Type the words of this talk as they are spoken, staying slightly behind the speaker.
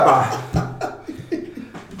I'll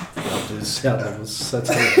do the sound levels. That's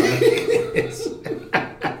how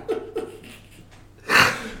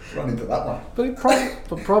Run into that one. But a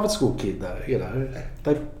private school kid, though, you know,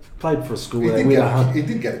 they played for a school He where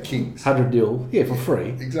did get a Kings. 100 deal, yeah, for free.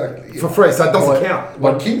 Exactly. Yeah. For free, so it doesn't count.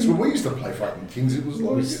 Like Kings, when we used to play fucking Kings, it was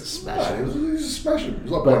like... used to smash it. It was a smash. It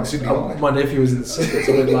was like playing Sydney High. My nephew was in the second,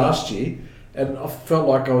 so I went last year, and I felt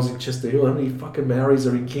like I was in Chester Hill. How many fucking Maoris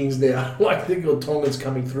are in Kings now? Like, think of Tongans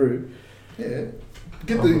coming through. Yeah.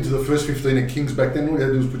 Get into the first 15 at Kings back then, all you had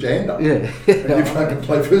to do was put your hand up. Yeah. And you fucking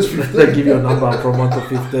play first 15. They give you a number from 1 to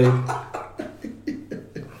 15.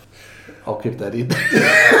 I'll keep that in.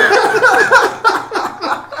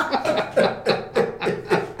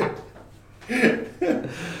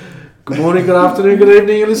 Good morning, good afternoon, good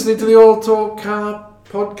evening. You're listening to the All Talk Car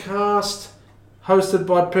podcast, hosted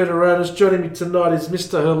by Peter Ronas. Joining me tonight is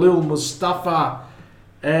Mr. Halil Mustafa,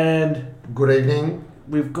 and Good evening.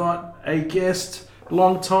 we've got a guest,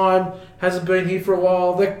 long time, hasn't been here for a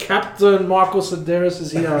while. The captain, Michael Sedaris,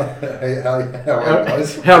 is here. Hey, how are you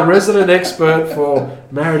guys? Our resident expert for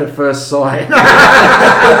Married at First Sight.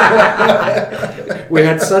 We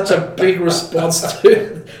had such a big response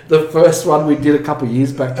to the first one we did a couple of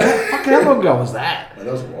years back. How long ago was that? That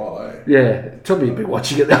was a while, eh? Yeah, tell me you've been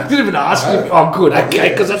watching it. I didn't even ask you. Oh, good, okay,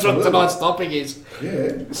 because that's what tonight's topic is.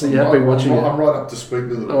 Yeah. So you have been watching it? I'm right up to speed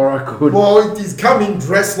with it. All right, good. Well, he's coming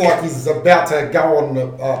dressed like he's about to go on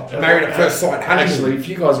Married at First Sight honeymoon. Actually, if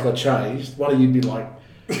you guys got changed, one of you'd be like...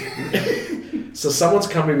 So someone's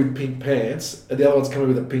coming with pink pants, and the other one's coming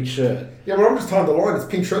with a pink shirt. Yeah, but I'm just tying the line. It's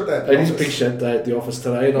pink shirt day. at the It is a office. pink shirt day at the office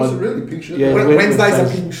today. And Was it really pink shirt? Yeah, Wednesday's a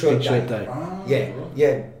Wednesday's pink shirt day. Ah, Yeah, right.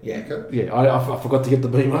 yeah. Okay. Yeah, I forgot to get the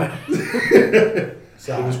BMO.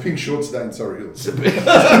 So, It was pink shorts day in Surrey Hills. isn't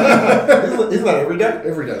that every day?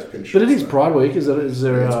 Every day's pink shorts But it is day. Pride Week, is there?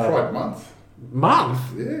 Yeah, it's Pride Month. Month?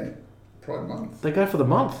 Yeah. Pride Month. They go for the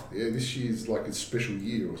month. Yeah, this year's like a special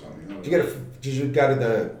year or something. I don't Did know. you go to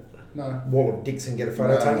the No. Wall of Dicks and get a No,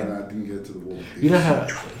 photo taken? I didn't get to the wall. You know how...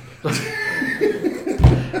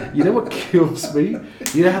 You know what kills me?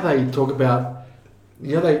 You know how they talk about...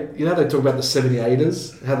 You know they talk about the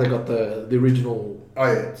 78ers? How they got the original... Oh,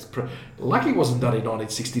 yeah. Lucky it wasn't done in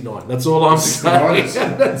 1969. That's all I'm saying.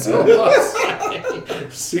 69ers. That's all I'm saying.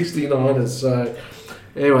 69ers. So...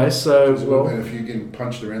 Anyway, so... There's Well, been a few getting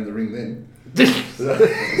punched around the ring then.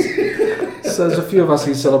 So there's a few of us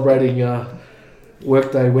here celebrating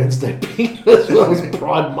Workday Wednesday Pink as well as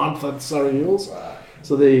Pride Month at Surrey Hills.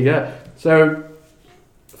 So there you go. So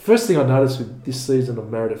first thing I noticed with this season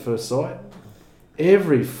of Married at First Sight,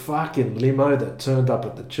 every fucking limo that turned up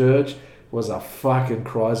at the church was a fucking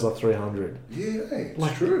Chrysler 300. Yeah, hey, it's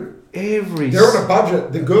Like, true. Every... They're on a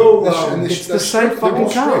budget. The girl, It's the same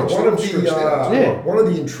fucking car. one of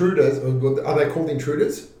the intruders. Are they called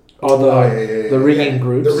intruders? Oh, yeah. the ringing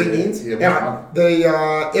groups. The ring-ins. Yeah,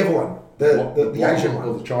 the Evelyn, the Asian one.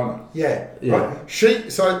 Or the China. Yeah. Yeah.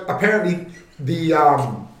 Right. So apparently the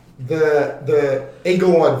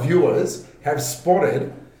eagle-eyed viewers have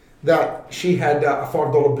spotted that she had a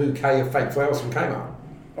 $5 bouquet of fake flowers from Kmart.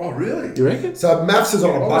 Oh, really? Do you reckon? So Maths is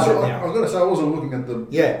on a I budget was now. going to say, I wasn't looking at the...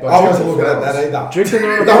 Yeah, but I wasn't looking at flowers. that either. Do you reckon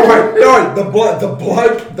they're on a No,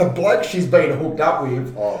 the bloke she's been hooked up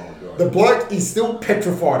with, Oh, my God. the bloke is still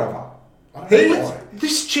petrified of her. I don't know why.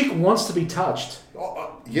 This chick wants to be touched.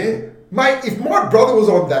 Yeah. Mate, if my brother was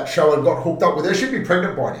on that show and got hooked up with her, she'd be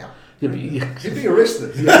pregnant by now. He'd be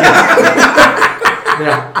arrested.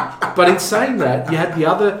 Now, but in saying that, you had the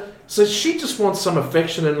other. So she just wants some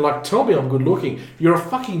affection and like, tell me I'm good looking. You're a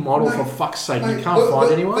fucking model Mate, for fuck's sake. Mate, You can't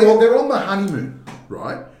find anyone. They're on the honeymoon,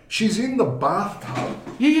 right? She's in the bathtub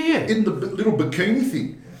Yeah. in the little bikini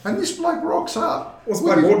thing. And this bloke rocks up What's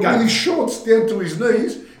with, my board with game? his shorts down to his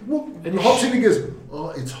knees. Well, And hops in and goes, oh,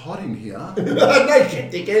 it's hot in here. No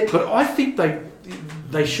shit, dickhead. But I think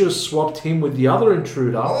they should have swapped him with the other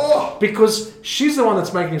intruder Oh. because she's the one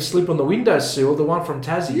that's making him sleep on the windowsill, the one from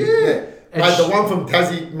Tassie. Yeah. And Mate, she- the one from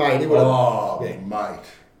Tassie, mate, it would Oh, Yeah. mate.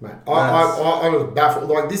 Mate, I was baffled.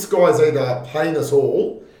 Like, this guy's either paying us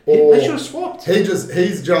all, or They should have swapped.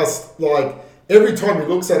 he's just like, every time he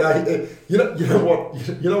looks at her, you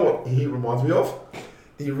know what he reminds me of?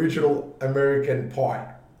 The original American Pie.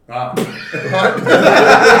 Ah.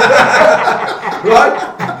 Right?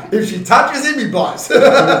 Right? If she touches him, he blows.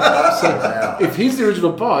 If he's the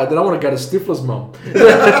original pie, then I want to go to Stifler's mum.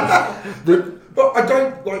 But I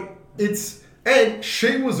don't, like, and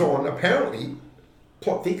she was on, apparently,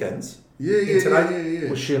 Plot Thickens. Yeah.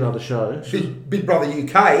 Was she another show? Big Brother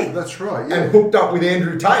UK. That's right, yeah. And hooked up with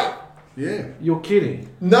Andrew Tate. Yeah. You're kidding.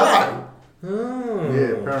 No. Yeah,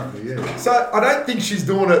 apparently, yeah. So I don't think she's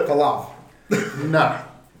doing it for love. No.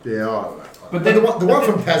 Yeah, I don't know. But But the one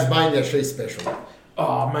from Tasmania, she's special.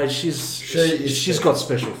 Oh mate, she's got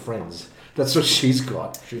special friends. That's what she's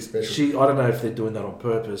got. She's special. I don't know if they're doing that on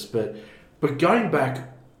purpose, but going back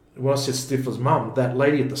when I said Stifler's mum, that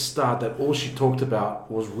lady at the start, that all she talked about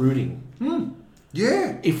was rooting.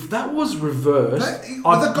 Yeah. If that was reversed,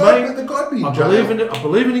 The guy'd be in I jail.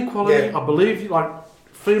 believe in equality. Yeah. I believe like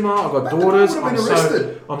female. I've got But the guy daughters. would have been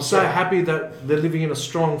arrested. I'm so happy that they're living in a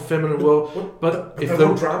strong feminine world. But if the the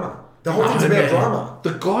whole drama. The whole thing's about drama.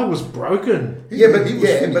 the guy was broken. Yeah, but He was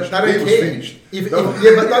but finished. they don't He was care. finished.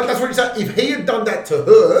 That's what you say. If he had done that to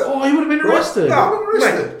her, Oh, he would have been arrested. no,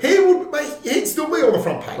 arrested. mate, he'd still be on the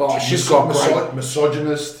front page. Oh, she's got great.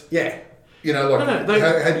 Misogynist. Yeah. You know, like, No, they-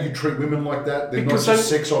 how do you treat women like that? They're not Because just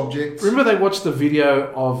they- sex objects. Remember they watched the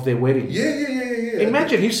video of their wedding? Yeah.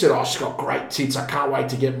 Imagine he said, "Oh, she's got great tits. I can't wait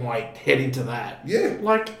to get my head into that." Yeah.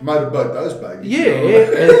 Like, Motorboat those babies. yeah,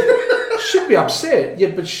 and she'd be upset. Yeah,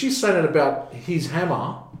 but she's saying it about his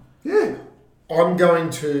hammer. Yeah. I'm going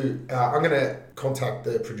to contact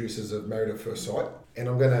the producers of Married at First Sight, and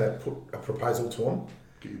I'm going to put a proposal to them,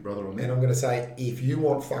 Get your brother on and there. I'm going to say, if you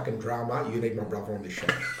want fucking drama, you need my brother on this show,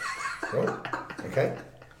 right? Okay,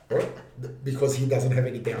 right? Because he doesn't have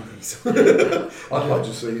any boundaries. I'd like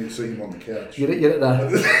to see him on the couch. You don't know.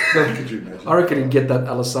 Could you imagine? I reckon he'd get that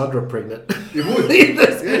Alessandra pregnant. You would. It'd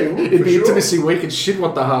for be sure. intimacy week and she'd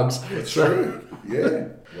want the hugs. That's true. Yeah.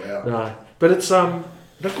 Wow. No, but it's that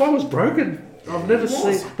guy was broken. I've never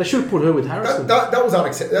seen. They should have put her with Harrison. that was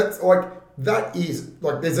unacceptable. That's like that is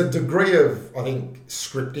like there's a degree of I think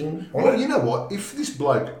scripting on Well, it. you know what? If this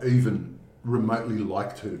bloke even remotely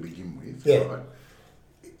liked her to begin with, Yeah. right,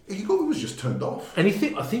 he was just turned off. And I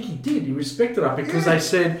think he did. He respected her because Yeah. they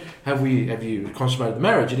said, "Have you consummated the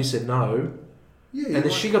marriage?" And he said, "No." Yeah. And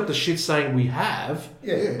then she got the shit saying, "We have."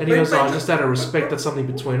 Yeah. And he goes, "I just out of respect, that's something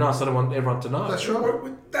between us. I don't want everyone to know." That's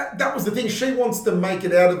right. That was the thing. She wants to make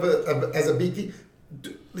it out of as a big thing.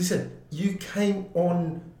 Listen, you came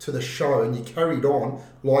on to the show and you carried on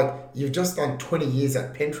like you've just done 20 years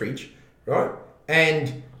at Pentridge, right?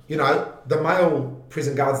 And, you know, the male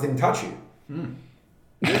prison guards didn't touch you.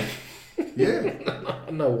 Yeah. I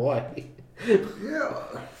don't know why.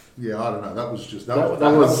 Yeah, I don't know. That was just that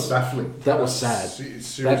That was was- baffling. that was sad.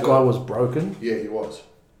 Seriously. That guy was broken. Yeah, he was.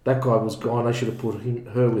 That guy was gone. They should have put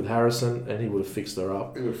her with Harrison, and he would have fixed her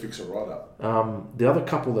up. He would fix it right up. The other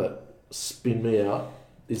couple that spin me out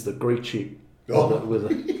is the Greek chick. Oh. With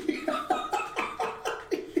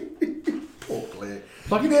Poor Claire.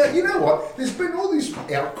 Like, you know what? There's been all this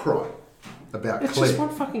outcry about it's Claire. just one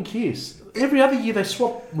fucking kiss. Every other year they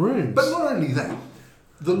swap rooms. But not only that,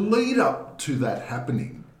 the lead up to that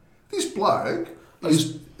happening, this bloke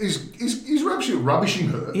is actually rubbishing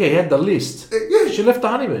her. yeah, he had the list. Yeah. She left the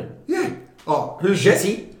honeymoon. Yeah. Oh, Who's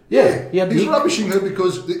Jesse? Yeah, he had he's the ick, rubbishing her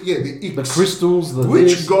because the the crystals, the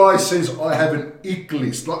Which this. guy says I have an ick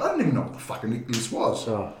list? Like, I don't even know what the fucking ick list was.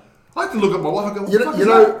 Oh. I had to look at my wife and go, what You the know, fuck you is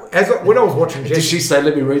know that? when I was watching Did Jesse, she say,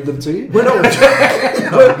 "Let me read them to you"? when I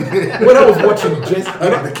was watching Jesse, I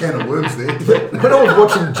got the can of worms there. when I was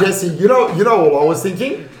watching Jesse, you know what I was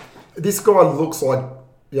thinking? This guy looks like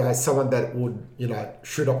someone that would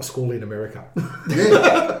shoot up a school in America.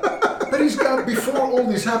 Yeah. But he's going, before all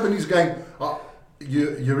this happened, he's going,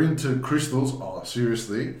 you're into crystals. Oh,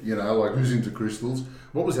 seriously? Like, who's into crystals?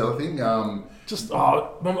 What was the other thing? Just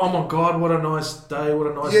oh my god, what a nice day, what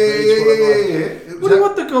a nice Yeah, beach. What yeah. do you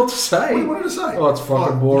want the girl to say? What do you want to say? Oh, it's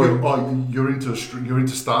fucking boring. You're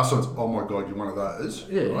into star signs. Oh my god, you're one of those.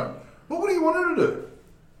 Yeah. Right. Well, what do you want her to do?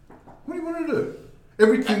 What do you want her to do?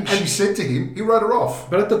 Everything she said to him, he wrote her off.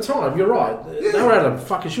 But at the time, you're right. Yeah. They were at a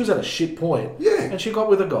fucking. She was at a shit point. Yeah. And she got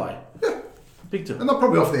with a guy. Yeah. Big time. And they're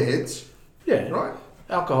probably off their heads. Yeah. Right.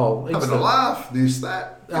 Alcohol. Having a laugh, this,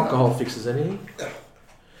 that. Alcohol fixes anything.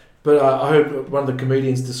 But I heard one of the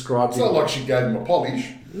comedians described It's not like she gave him a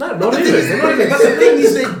polish. No, not even. They're not even But the thing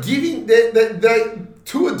is, they're giving they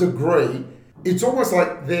to a degree. It's almost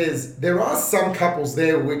like there are some couples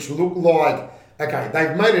there which look like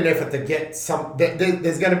they've made an effort to get some.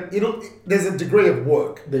 There's a degree of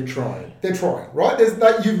work. They're trying. They're trying, right?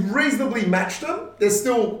 You've reasonably matched them. There's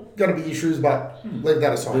still going to be issues, but leave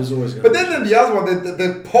that aside. There's always gonna but be then the other one,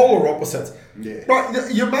 the polar opposites. Yeah.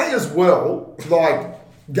 Right, you may as well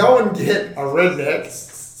go and get a redneck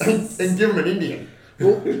and give him an Indian.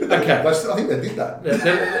 Okay. I think they did that.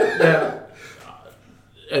 Now,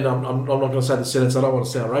 and I'm not going to say the sentence. I don't want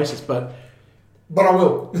to sound racist, but But I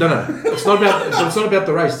will. no. It's not about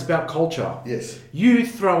the race. It's about culture. Yes. You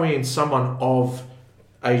throw in someone of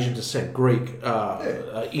Asian descent, Greek,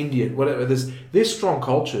 Indian, whatever. There's strong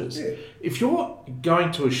cultures. Yeah. If you're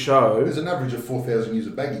going to a show, There's an average of 4,000 years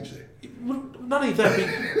of baggage there. not only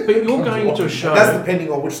that, but you're going into a show. That's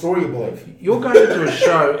depending on which story you believe. You're going into a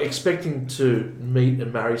show expecting to meet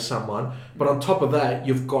and marry someone, but on top of that,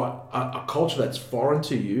 you've got a culture that's foreign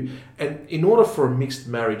to you. And in order for a mixed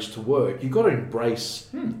marriage to work, you've got to embrace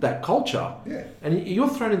that culture. Yeah. And you're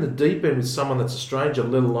thrown in the deep end with someone that's a stranger,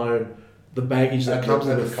 let alone the baggage that And comes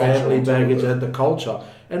the with the culture family on top of baggage it. and the culture.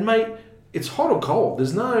 And mate, it's hot or cold.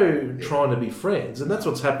 There's no trying to be friends, and that's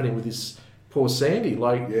what's happening with this poor Sandy.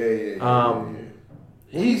 Like, Well,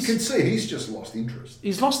 you can see he's just lost interest.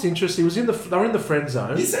 he's lost interest. He was in they were in the friend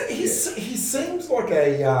zone. He seems like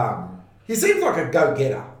a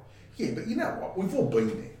go-getter. Yeah, but you know what? We've all been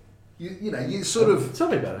there. You know, you sort of. Tell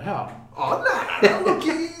me about it. How? Oh no! Look,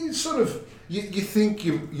 you sort of. You think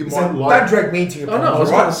you might So like. don't drag me into your Oh, no,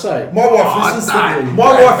 problems, I was right? going to say.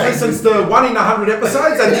 My wife listens to 1 in 100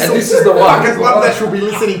 episodes, and this is the one. fucking one that she'll be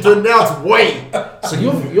listening to. Now it's way So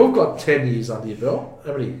you've got 10 years under your belt.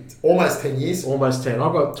 How many? almost 10 years. Almost 10.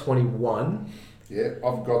 I've got 21. Yeah,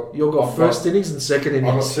 I've got. You've got I've first innings and second I've got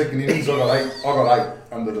innings. second innings. I've got eight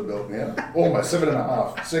under the belt now. Almost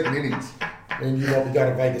 7.5. Second innings. And you might be going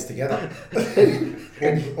to Vegas together.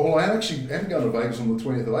 Well, I actually am going to Vegas on the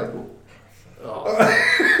 20th of April.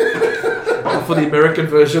 For the American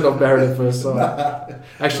version of Married at First Sight.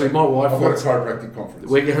 Actually, my wife I've got a wants... chiropractic conference.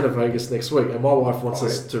 We're going to Vegas next week, and my wife wants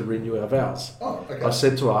us to renew our vows. Oh, okay. I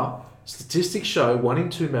said to her, statistics show 1 in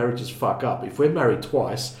 2 marriages fuck up. If we're married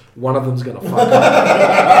twice, one of them's going to fuck up.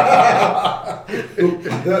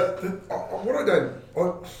 What I don't...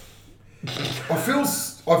 I feel...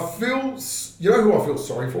 You know who I feel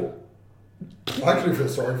sorry for? I actually feel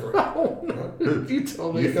sorry for him. You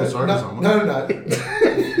tell me. You feel sorry for someone? No.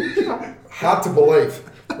 Hard to believe,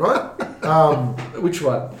 right? Which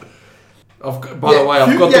one? By the way,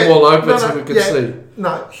 I've got them all open so we can see.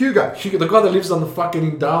 No, Hugo. The guy that lives on the fucking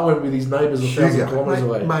in Darwin with his neighbours 1,000 kilometres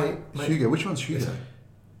away. Mate, Hugo, which one's Hugo?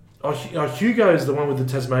 Hugo is the one with the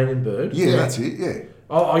Tasmanian bird. Yeah, that's it. Yeah.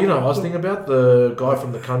 Oh, you know, I was thinking about the guy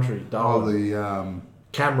from the country, Oh, Darwin. the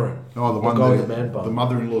Cameron. the one guy that with the man bun. the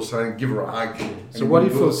mother-in-law saying, "Give her a hug." So what do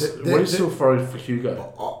you feel for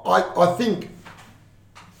Hugo? I think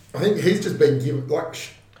he's just been given her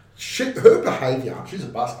behaviour. She's a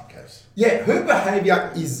basket case. Yeah, her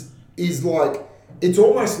behaviour is like it's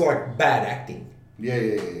almost like bad acting.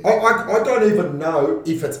 Yeah. I don't even know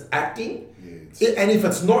if it's acting, and if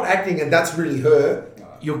it's not acting, and that's really her.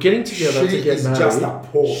 You're getting together to get is married. just a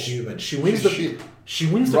poor human. She wins She's She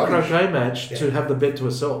wins the rubbish. croquet match to have the bed to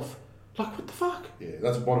herself. Like, what the fuck? Yeah,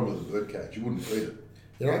 that's the bottom of the bird cage. You wouldn't feed it.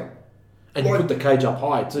 You know. And you put the cage up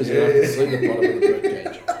high too, so you don't have to see the bottom of the bird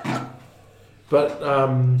cage. But,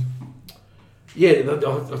 I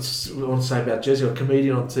just want to say about Jesse, a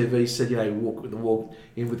comedian on TV said, he walked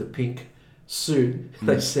in with a pink suit.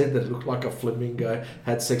 They said that it looked like a flamingo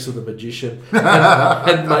had sex with a magician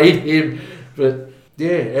and made him. But,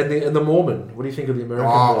 and the Mormon. What do you think of the American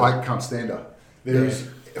girl? I can't stand her. There's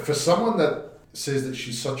for someone that says that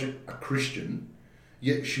she's such a Christian,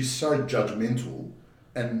 yet she's so judgmental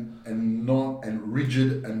and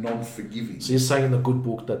rigid and non-forgiving. So you're saying in the good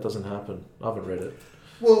book that doesn't happen? I haven't read it.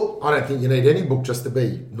 Well, I don't think you need any book just to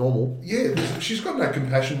be normal. yeah, she's got no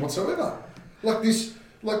compassion whatsoever. Like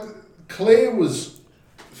Claire was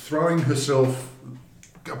throwing herself,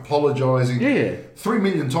 apologising. 3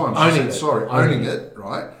 million times. She Owning said it. sorry, Owning owning it,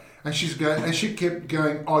 right? And she's going, and she kept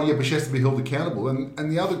going. Oh yeah, but she has to be held accountable.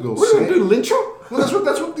 And the other girl What are you said, going to do, lynch her? well,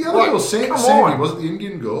 that's what the other Like, girl said. come Sandy on. was it the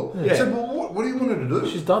Indian girl? Yeah. Said, well, what do you want her to do?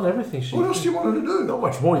 She's done everything. What else do you want her to do? Not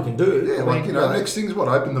much more you can do. Yeah, I like mean, next thing's what?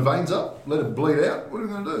 Open the veins up, let it bleed out. What are we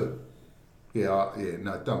going to do?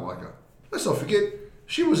 No, don't like her. Let's not forget,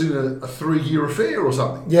 she was in a 3-year affair or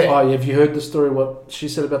something. Yeah. Oh, have you heard the story? What she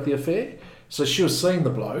said about the affair? So she was seeing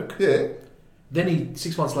the bloke. Yeah. Then he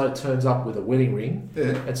 6 months later turns up with a wedding ring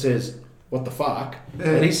Yeah. and says, "What the fuck?" Yeah.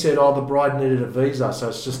 And he said, "Oh, the bride needed a visa, so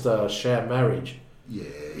it's just a sham marriage." Yeah.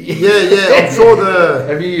 Yeah. I'm sure the.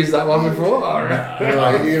 Have you used that one before? All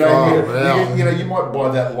right. You might buy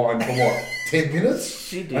that line for what? 10 minutes?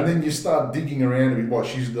 She did. And then you start digging around a bit. What,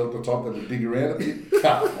 she's the type that would dig around a bit?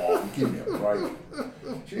 Come on, give me a break.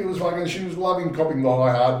 She was loving copping the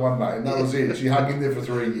high hard one day, and that was it. She hung in there for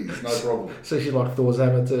 3 years, no problem. So she like Thor's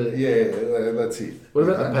hammer too. Yeah, that's it. What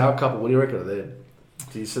about the power couple? What do you reckon of them?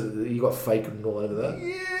 You said that you got fake and all over that.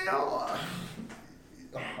 Yeah,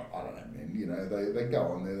 I don't know, man. You know, they go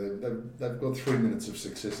on there. They've got 3 minutes of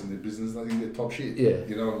success in their business. They think they're top shit. Yeah.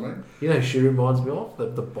 You know what I mean? You know who she reminds me of?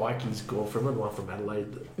 The bikey's girlfriend, the one from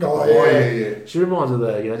Adelaide. Oh, yeah. She reminds me of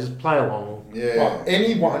that, just play along. Yeah. Like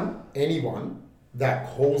anyone that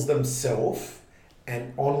calls themselves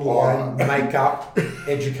an online makeup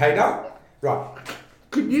educator, right?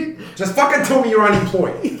 Could you Just fucking tell me you're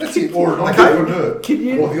unemployed. That's it. Or an Okay. entrepreneur. Can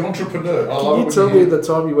you- Or the entrepreneur. I love can it you when tell hear- me the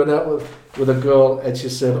time you went out with a girl and she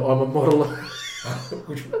said, "I'm a model.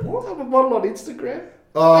 What? I'm a model on Instagram."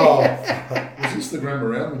 Oh, Was Instagram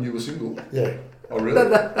around when you were single? yeah. Oh, really?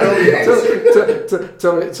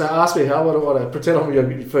 So ask me how what I pretend I'm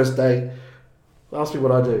your first date. Ask me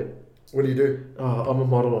what I do. What do you do? Oh, I'm a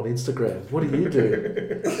model on Instagram. What do you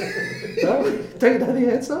do? No? Don't you know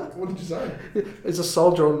the answer? What did you say? It's a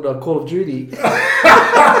soldier on Call of Duty.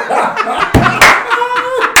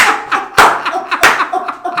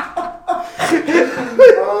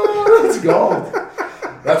 Oh, that's gold.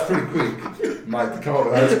 That's pretty quick, mate. To come up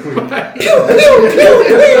with that's quick.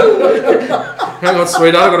 Hang on,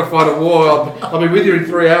 sweetheart, I've got to fight a war. I'll be with you in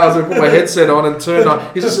 3 hours. I put my headset on and turn on.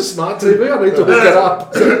 Is this a smart TV? I need to hook it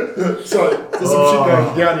up. So there's some shit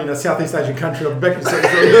going down in a Southeast Asian country. I'm back in South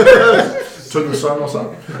Turn the sun or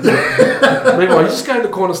something. Meanwhile, you just go in the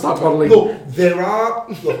corner, start modelling. Look, there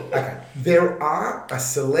are a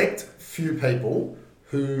select few people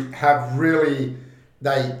who have really,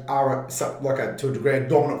 they are to a degree a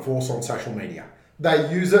dominant force on social media.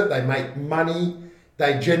 They use it, they make money,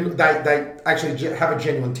 they actually have a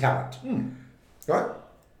genuine talent. Right?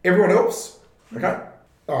 Everyone else, okay?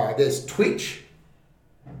 There's Twitch,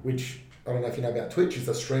 which I don't know if you know about Twitch. It's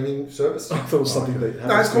a streaming service. I thought it was something that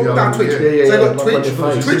No, it's called Yeah, Twitch. yeah, So you've got like Twitch. on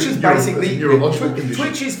your face. Twitch is basically Neurological condition.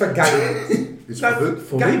 Twitch is for gamers. It's No,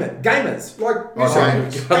 for gamers like Oh,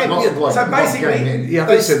 gamers. Not so like basically, gaming. Yeah,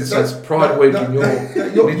 I think it's Pride Week in your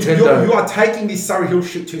Nintendo. you are taking this Surrey Hill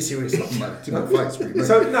shit too seriously. It's in my face. mate.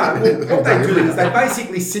 So what they do is they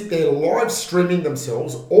basically sit there live streaming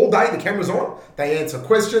themselves all day. The camera's on. They answer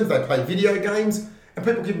questions. They play video games, and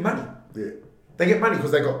people give them money. Yeah. They get money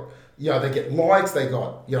because they got they get likes. They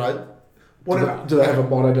got whatever. Do they have a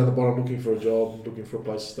motto down the bottom, looking for a job, looking for a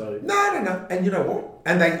place to stay? No. And you know what?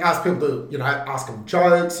 And they ask people to, ask them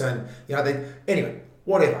jokes and, anyway,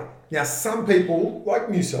 whatever. Now, some people, like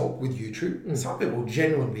Musel with YouTube, some people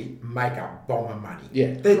genuinely make a bomb of money.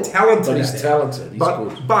 Yeah, They're sure. talented. But he's at it. talented. He's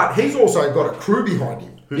good. But he's also got a crew behind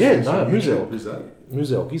him. Muzel. Who's that?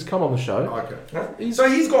 Muzel. He's come on the show. Okay. Right? So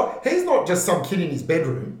he's not just some kid in his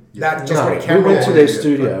bedroom that just got a No, camera. we went to on. their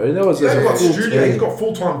studio. And that was He's a got full studio. He's team. got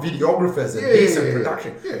full-time videographers and Yeah, this yeah, and yeah.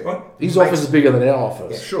 production. Yeah. Right? His Makes- office is bigger than our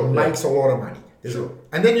office. Yeah, Sure. makes a lot of money. Sure.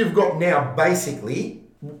 And then you've got now basically,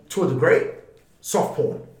 to a degree, soft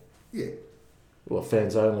porn. Yeah. Well,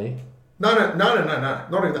 fans only. No, not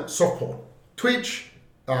even that. Soft porn. Twitch,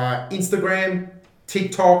 Instagram,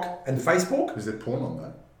 TikTok, and Facebook. Is there porn on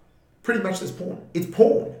that? Pretty much there's porn. It's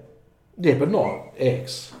porn. Yeah, but not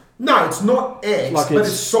X. No, it's not X, Like but it's-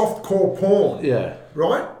 it's soft core porn. Yeah.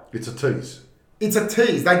 Right? It's a tease. It's a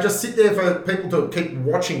tease. They just sit there for people to keep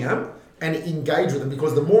watching them and engage with them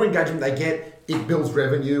because the more engagement they get, it builds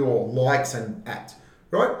revenue or likes and ads.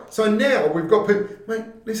 Right? So now we've got people, mate,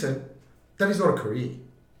 listen, that is not a career.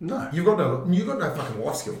 No. You've got no fucking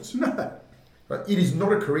life skills. No. Right? It is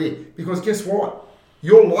not a career because guess what?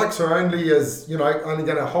 Your likes are only only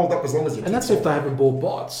going to hold up as long as you. And that's if they haven't bought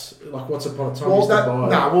bots. Like Once Upon a Time Well, used to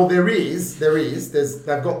buy. there is.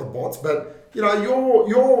 They've got the bots, but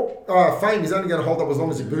your fame is only going to hold up as long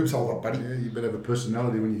as your boobs hold up, buddy. Yeah, you better have a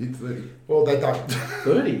personality when you hit 30. Well, they don't.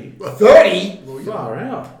 30. 30. Far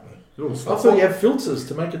out. It all I starts. thought you had filters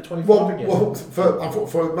to make it 25 again. Well,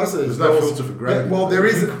 for most of these There's no girls, filter for gravity. Well, there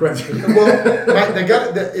is. Well, mate,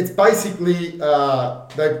 it's basically they've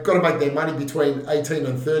got to make their money between 18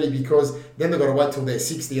 and 30 because then they've got to wait till they're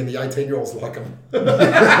 60 and the 18-year-olds like them.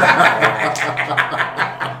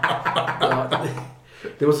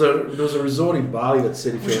 There was a resort in Bali that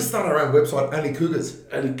said if We you should start our own website, Only Cougars.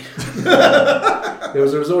 there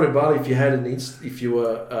was a resort in Bali if you had if you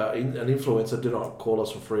were an influencer, do not call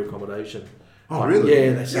us for free accommodation. Oh, really?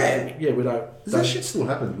 Yeah, they said yeah we don't. Does that shit still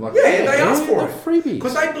happen? Like, Yeah, they ask for they're it. freebies.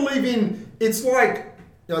 Because they believe in, it's like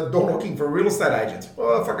door knocking for a real estate agent.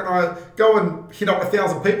 Well, fucking I go and hit up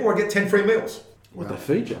 1,000 people, I get 10 free meals. What they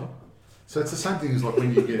feed you? So it's the same thing as like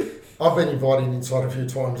when you get. I've been invited inside a few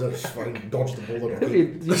times and I fucking dodged the bullet.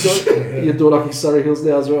 You're doing like in Surrey Hills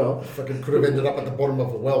now as well. Fucking could have ended up at the bottom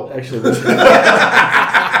of a well. Actually, and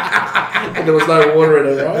there was no water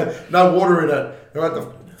in it, right? No water in it. I had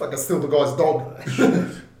to fucking steal the guy's dog.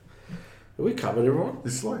 We covered everyone.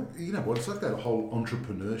 It's like, you know what, it's like that whole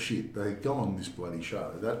entrepreneur shit. They go on this bloody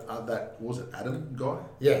show. That was it Adam guy?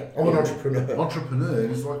 Yeah, I'm an entrepreneur. Entrepreneur,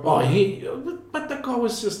 and it's like, But that guy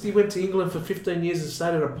was he went to England for 15 years and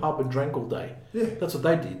stayed at a pub and drank all day. Yeah. That's what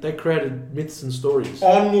they did. They created myths and stories.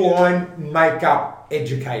 Online makeup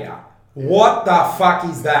educator. What the fuck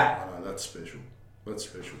is that? oh, no, that's special. That's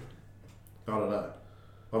special. I don't know.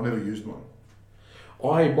 I've never used one.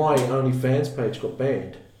 my OnlyFans page got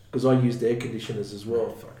banned because I used air conditioners as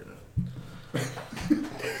well.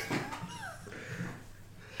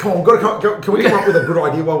 Come on, can we come up with a good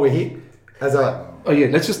idea while we're here? Oh yeah,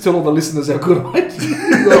 let's just tell all the listeners how good I do.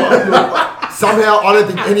 Somehow, I don't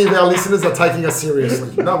think any of our listeners are taking us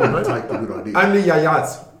seriously. No one will take the good idea. Only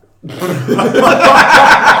yayas.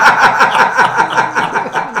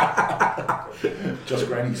 Just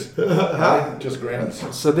grannies. Just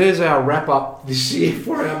grannies. So there's our wrap up this year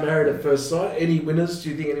for our Married at First Sight. Any winners? Do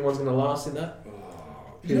you think anyone's going to last in that?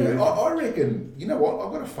 You know, I reckon, you know what,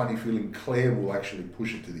 I've got a funny feeling Claire will actually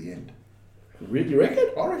push it to the end. You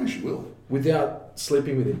reckon? I reckon she will. Without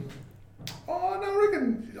sleeping with him? Oh,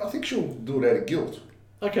 no, I think she'll do it out of guilt.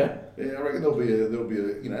 Okay. Yeah, I reckon there'll be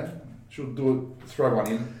a, you know, she'll do it, throw one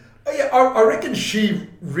in. Oh, yeah, I reckon she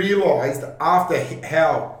realised after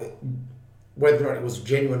how, whether or not it was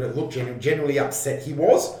genuine, it looked genuine, genuinely upset he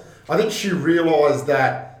was. I think she realised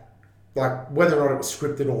that, like, whether or not it was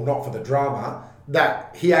scripted or not for the drama,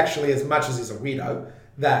 that he actually, as much as he's a weirdo,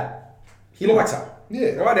 that he likes her.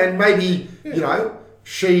 Yeah. Right? And maybe, you know,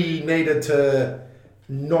 she needed to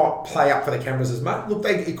not play up for the cameras as much. Look,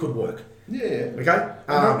 it could work. Yeah. Okay?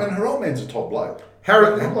 And her old man's a top bloke. He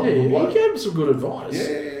gave some good advice.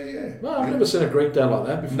 Yeah. No, I've never seen a Greek dad like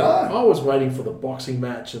that before. No. I was waiting for the boxing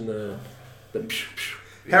match and the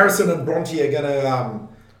Harrison and Bronte are going to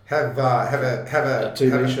have a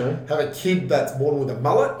TV show. Have a kid that's born with a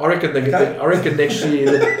mullet. I reckon I reckon next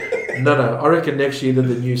year. I reckon next year they're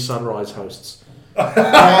the new Sunrise hosts. Mate,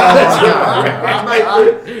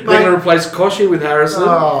 They're going to replace Koshy with Harrison,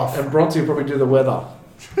 Oh. and Bronte will probably do the weather.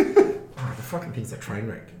 the fucking thing's a train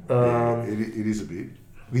wreck. It is a bit.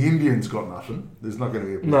 The Indian's got nothing. There's not going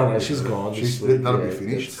to be a... No, she's gone. That'll be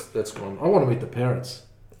finished. That's gone. I want to meet the parents.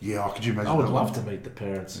 Yeah, could you imagine I would that love one? to meet the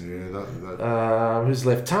parents. Yeah, that Who's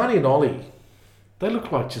left? Tani and Ollie. They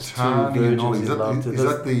look like just Tani two and virgins Ollie. in love. Is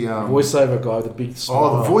that the... voiceover guy with the big smile?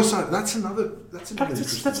 Oh, the voiceover. That's another That's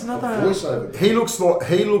interesting another- voiceover. He looks like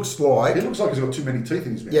He looks like he's got too many teeth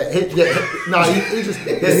in his mouth. he just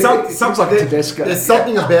there's Sounds like Tedesco. There's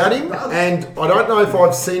something about him, and I don't know if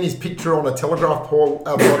I've seen his picture on a telegraph pole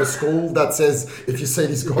outside of school that says if you see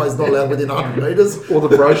this guy, he's not allowed within 100 metres. Or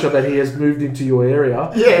the brochure that he has moved into your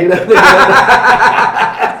area. Yeah. You know,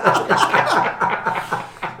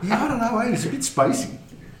 Yeah, I don't know, he's a bit spacey.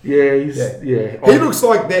 yeah. He looks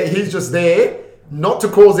like that. He's just there not to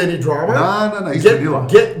cause any drama. No, he's vanilla.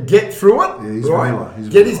 Get through it. Yeah, he's right? vanilla. He's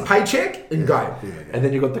Get vanilla. his paycheck and go. Yeah. And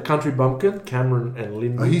then you got the country bumpkin, Cameron and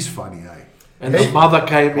Lindy. Oh, he's funny, eh? And the mother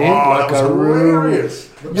came in like that was a real hilarious.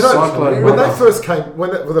 You know, cyclone when mother. they first came,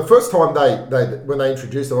 for the first time when they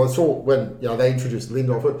introduced them, I saw when they introduced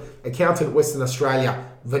Linda Offord, accountant, Western Australia,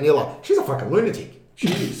 vanilla. She's a fucking lunatic. She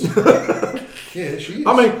is. Yeah, she is.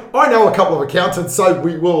 I mean, I know a couple of accountants, so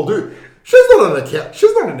we will do. She's not an accountant.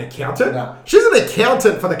 She's not an accountant. No. She's an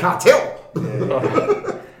accountant for the cartel.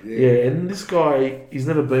 Yeah, and this guy, he's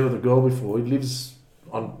never been with a girl before. He lives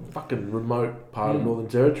on fucking remote part of Northern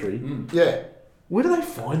Territory. Yeah. Where do they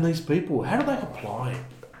find these people? How do they apply?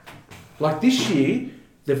 Like this year,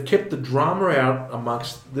 they've kept the drama out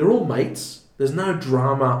amongst. They're all mates. There's no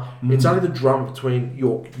drama. It's only the drama between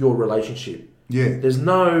your relationship. Yeah. There's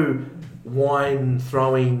no wine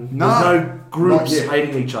throwing. No, There's no groups not yet.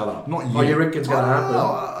 hating each other. Not Oh, yet. you reckon it's going to happen?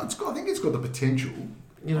 I think it's got the potential.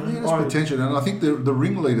 You know, I think it has potential, and I think the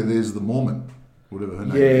ringleader there's the Mormon, whatever her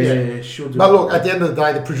name is. Yeah, she'll do But it. look, at the end of the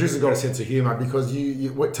day, the producer's got a sense of humour because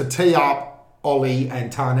you to tee up Ollie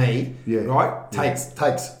and Tani, right?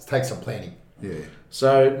 Takes some planning. Yeah.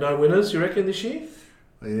 So no winners, you reckon this year?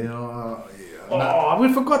 Yeah. Oh,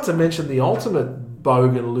 we forgot to mention the ultimate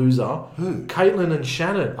bogan loser, Who? Caitlin and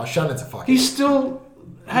Shannon. Oh, Shannon's a fucking... He still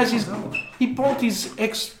has his. He bought his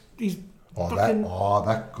ex. His fucking.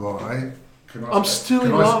 that guy. I'm still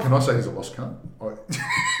in love. Can I say he's a lost cunt?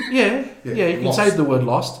 Yeah, you can lost. say the word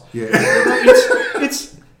lost. Yeah.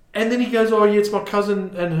 It's. And then he goes, "Oh yeah, it's my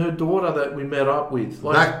cousin and her daughter that we met up with."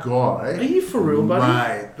 Like, That guy. are you for real, buddy?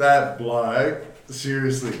 Mate, that bloke.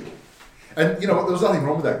 Seriously. And you know what? There was nothing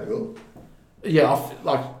wrong with that girl. Yeah,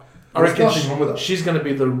 I There's reckon nothing wrong with her. she's going to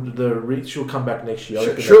be the. She'll come back next year. I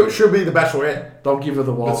reckon She'll be the Bachelorette. they'll give her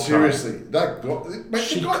the wild But seriously, that guy. Mate,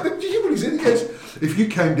 the guy. Did you hear what he said? He goes, "If you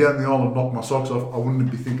came down the aisle and knocked my socks off, I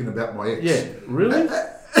wouldn't be thinking about my ex." Yeah, really?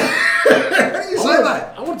 How do you say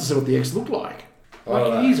that? I wanted to see what the ex looked like. Oh,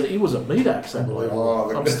 Like he was a meat axe, that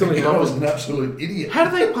bloke. I'm still in I love was with an him. absolute idiot. How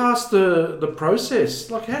do they pass the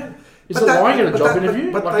process? Like, how is But it that- like a but job that-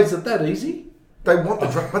 interview? but Like, they- is it that easy? They want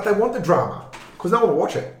the drama because no one will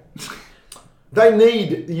watch it.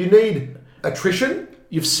 You need attrition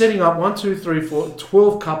You're setting up 1, 2, 3, 4,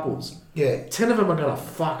 12 couples. Yeah. 10 of them are gonna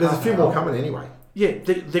fuck There's up. a few more coming anyway. Yeah,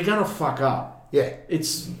 they're gonna fuck up. Yeah.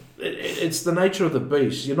 It's the nature of the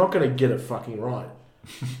beast. You're not gonna get it fucking right.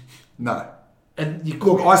 No. And you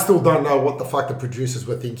Look, I still don't know what the fuck the producers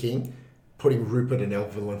were thinking putting Rupert and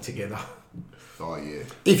Evelyn together. Oh, yeah.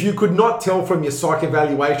 If you could not tell from your psych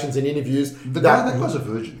evaluations and interviews That guy's a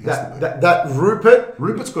virgin. He has to be. that Rupert...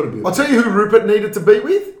 Rupert's got to be. I'll tell you who Rupert needed to be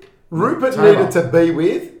with. Rupert Taylor. needed to be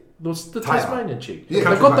with... the Taylor. Tasmanian chick. Yeah,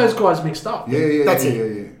 They've got those guys mixed up. Yeah. That's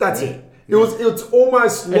it. Yeah. That's it. It's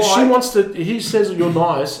almost And like... she wants to. He says you're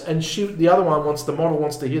nice, and the other one the model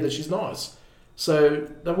wants to hear that she's nice. So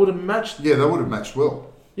they would have matched. Yeah, they would have matched well.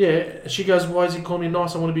 Yeah, she goes, "Why is he calling me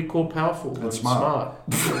nice? I want to be called powerful and smart."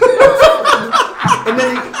 And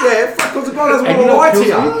then, because the guy doesn't And want to lie to kills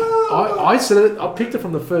you. me? I said it. I picked it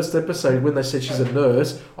from the first episode when they said she's a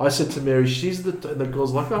nurse. I said to Mary, and the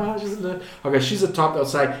girl's like, "Oh, she's a nurse." I go, "She's the type that'll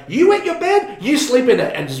say, you wet your bed, you sleep in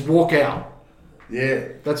it, and just walk out." Yeah.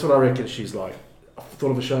 That's what I reckon she's like. I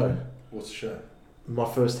thought of a show, What's the show? My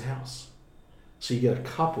First House. So you get a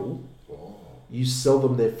couple, you sell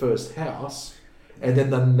them their first house, and then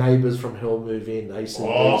the neighbours from hell move in. ACDC.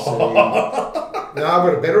 No, I've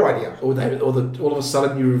got a better idea. Or all of a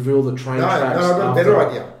sudden you reveal the train No, tracks. I've got a after- better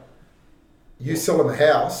idea. You sell them a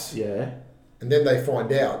house, Yeah. and then they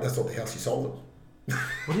find out that's not the house you sold them.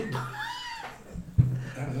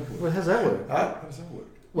 Well, how's that work? Huh? How does that work?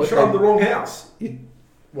 You show them the wrong house.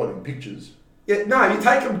 What, in pictures? Yeah, no, you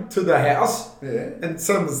take them to the house, Yeah. and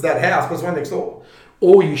someone's that house, but it's one next door.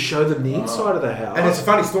 Or you show them the inside of the house. And it's a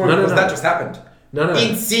funny story No, no, because no. that just happened. No.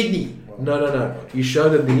 In Sydney. No. You show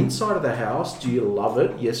them the inside of the house. Do you love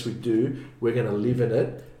it? Yes, we do. We're going to live in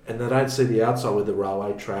it. And they don't see the outside with the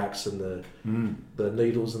railway tracks and the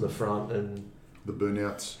needles in the front. And The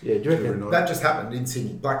burnouts. yeah, do you reckon Every night. That just happened in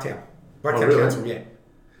Sydney, Blacktown. Blacktown really? Council, yeah.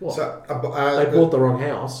 what? So They bought the wrong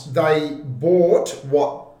house. They bought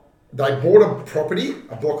a property,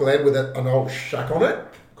 a block of land with an old shack on it,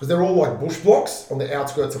 because they're all like bush blocks on the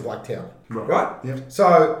outskirts of Blacktown, right? Yep.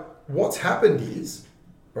 So what's happened is,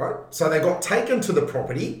 right? So they got taken to the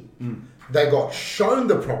property, they got shown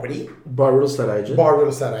the property By a real estate agent. by a real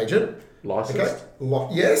estate agent. Licensed.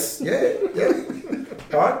 Okay. Yes. Yeah.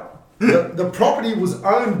 Right. The property was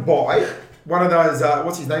owned by one of those.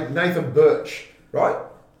 What's his name? Nathan Birch. Right.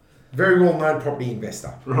 Very well known property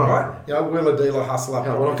investor. Right. You know, wheeler dealer, hustler,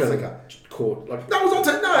 No, we're not property going flicker. to court. Like, No, it was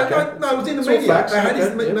on. No, it was in the It's all media. facts, They had his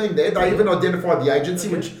okay, name there. They even identified the agency,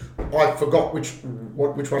 which I forgot which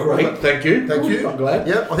one. It great, was. thank you. Thank you. I'm glad.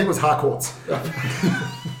 Yeah, I think it was Harcourts.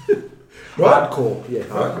 Hardcore. Yeah,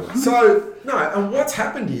 hardcore. Right. So no, and what's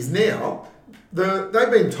happened is now they've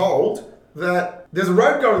been told that there's a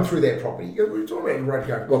road going through their property. We're talking about a road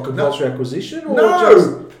going. What, compulsory acquisition? Or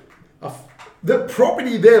No. just The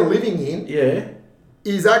property they're living in yeah.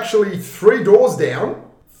 is actually 3 doors down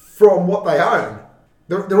from what they own.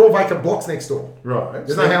 They're all vacant blocks next door. Right.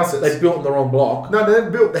 There's no houses. They built in the wrong block. No, they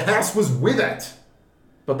didn't build. The house was with it,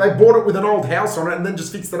 but they bought it with an old house on it and then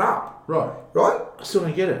just fixed it up. Right. Right? I still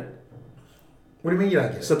don't get it. What do you mean you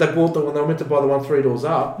don't get it? So they bought the one they were meant to buy the one 3 doors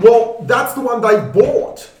up. Well, that's the one they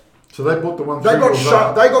bought. So they bought the one. They three got doors shown.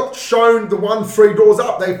 up. They got shown the one 3 doors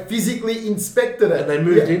up. They physically inspected it, And they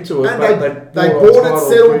moved into it, And but they they bought bought a it, title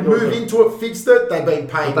settled, 3 doors moved up. into it, fixed it. They've been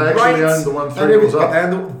paying. But they actually rates owned the one and 3 doors everything, up. They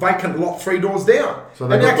owned the vacant lot 3 doors down. So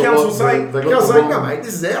they and now got the council lot- saying, they got council the saying, wrong- no mate,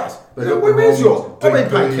 this is ours. they got Where's the yours? wrong I've been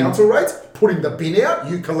paying DP. council rates, putting the bin out.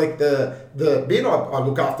 You collect the bin. I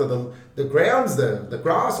look after the grounds, the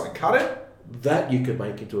grass. I cut it. That you could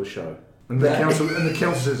make into a show. And the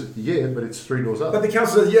council says, yeah, but it's 3 doors up. But the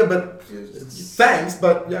council says, yeah, but thanks,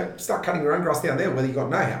 but you know, start cutting your own grass down there whether you got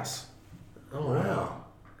no house. Oh wow!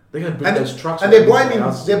 They're going to build And, those trucks. and they're around the blaming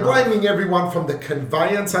houses they're and blaming everyone from the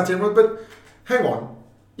conveyance to everyone. But hang on,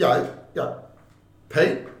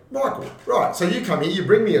 Pete, Michael, right? So you come here, you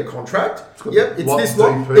bring me a contract. got Yep, the it's lot this in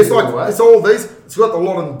lot. DP It's all the way. like it's all these. It's got the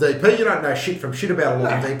lot on the DP. You don't know shit about a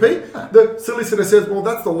lot in DP. The solicitor says, well,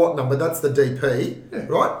 that's the lot number. That's the DP,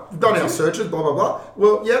 right? We've done our searches. Blah blah blah.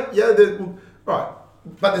 Well, right.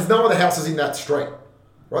 But there's no other houses in that street,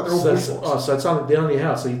 right? They're all bush blocks. So it's only the only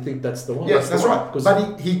house. So you think that's the one? Yes, that's the one. right. 'Cause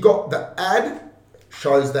But he got the ad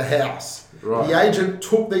shows the house. Right. The agent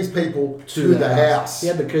took these people to the house. He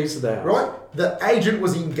had the keys to the house. Right? The agent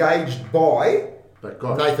was engaged by That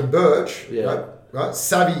guy. Nathan Birch, Yeah. right?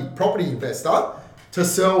 Savvy property investor, to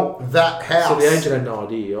sell that house. So the agent had no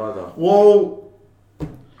idea either. Well,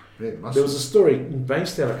 Yeah, it must There was a story in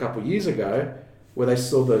Bankstown a couple of years ago where they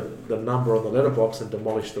saw the number on the letterbox and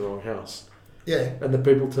demolished the wrong house. yeah. And the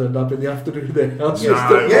people turned up in the afternoon. Their house No was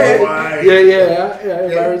demolished. Yeah. way. Yeah,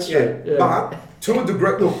 Barrett Street. Yeah. But to a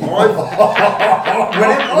degree. Look,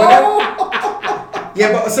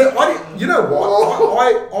 yeah, but so you know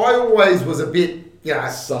what? I always was a bit,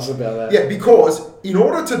 Sus about that. Yeah, because in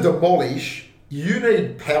order to demolish, you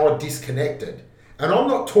need power disconnected. And I'm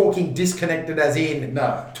not talking disconnected as in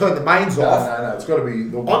turn the mains off. No, it's got to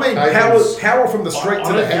be. Power from the street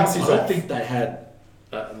to the house is I don't off. think they had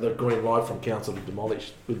the green light from council to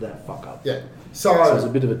demolish with that fuck up. Yeah. So there's a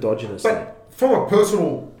bit of a dodginess there. But from a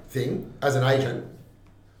personal thing, as an agent,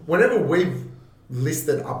 whenever we've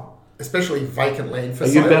listed up, especially vacant land for Are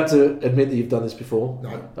sale. you about to admit that you've done this before?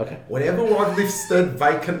 No. Okay. Whenever I've listed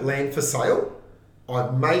vacant land for sale,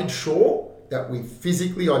 I've made sure that we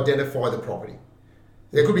physically identify the property.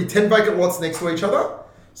 There could be 10 vacant lots next to each other.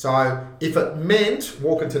 So if it meant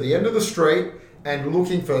walking to the end of the street and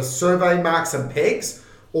looking for survey marks and pegs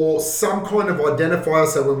or some kind of identifier,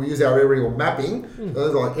 so when we use our aerial mapping,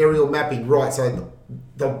 like aerial mapping, right, so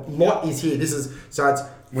the lot is here. So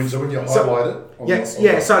when you highlight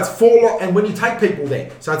it? So it's 4 lots, and when you take people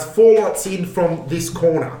there, so it's 4 lots in from this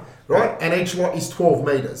corner, right? And each lot is 12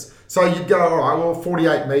 metres. So you'd go, all right, well,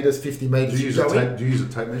 48 metres, 50 metres. Do you use a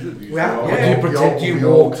tape measure? Do you you pretend you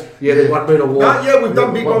walked? The 1 metre walk. No, we've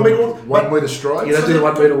done big 1 metre walk. 1 metre strides? You don't do the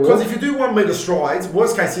 1 metre walk? Because if you do 1 metre strides,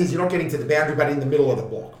 worst case is you're not getting to the boundary, but in the middle of the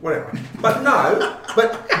block, whatever. But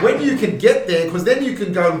when you can get there, because then you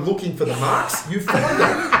can go looking for the marks, you find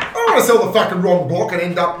them. I don't want to sell the fucking wrong block and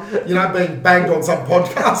end up, being banged on some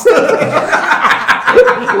podcast.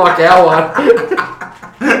 Like our one.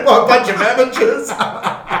 By a bunch of amateurs.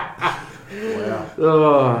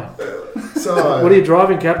 So, what are you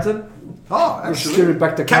driving, Captain? Oh, We're actually, steering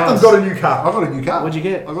back to Captain's cars. got a new car. I got a new car. What'd you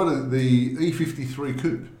get? I got the E53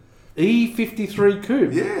 Coupe. E53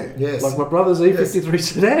 Coupe. Yeah. Yes. Like my brother's E53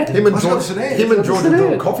 sedan. Him and What's got George, a sedan? him and What's George got a are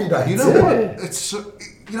doing sedan? coffee dates. You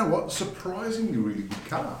know Yeah. what? Surprisingly really good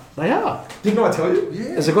car. They are. Didn't I tell you?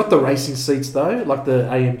 Yeah. Has it got the racing seats though, like the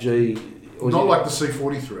AMG? Or is Not it- like the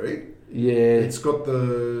C43. Yeah. It's got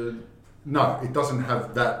the... No, it doesn't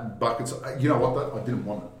have that bucket. You know what, though? I didn't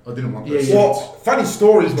want it. I didn't want those Yeah, Well, seats. funny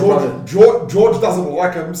story, brother. George doesn't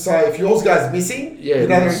like them, so if yours goes missing, Yeah, you know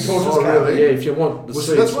they're in it's- George's oh, car. really? Yeah, if you want the Well, seats,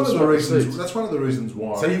 so that's one of we'll the swap reasons. seats. That's one of the reasons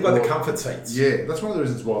why. So you've got the I bought- comfort seats. Yeah, that's one of the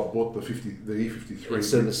reasons why I bought the E53.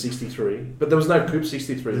 Instead of the 63. But there was no Coupe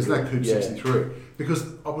 63. There's no Coupe Yeah. 63 because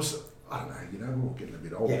I don't know, we're all getting a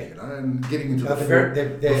bit older, Yeah. and getting into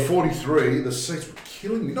They're 43, the seats were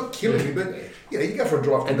killing me. Not killing me, but you go for a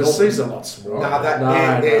drive. And to the seats are Melbourne. a lot smaller.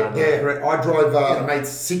 No, I drove a mate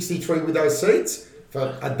 63 with those seats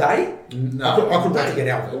for a day. No. I could wait to get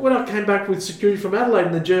out of it. When I came back with security from Adelaide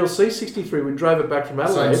in the GLC 63, we drove it back from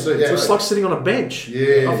Adelaide. Same seat, It was yeah. like sitting on a bench.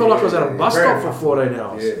 Yeah, I felt like I was at a bus very stop for comfortable. 14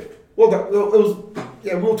 hours. Yeah. Well, it was.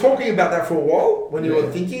 Yeah, we were talking about that for a while when you were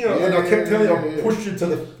thinking, and I kept telling you I pushed you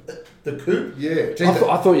to the coupe. Yeah. Gee, I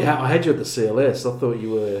thought I had you at the CLS. I thought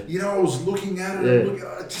you were. I was looking at it. Yeah.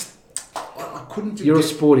 And I couldn't. You're a get-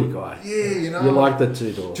 sporty guy. Yeah, You like the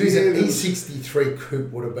two door. Geez, Yeah, an there's- E63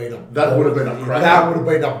 coupe would have been a. That would have been a cracker. That would have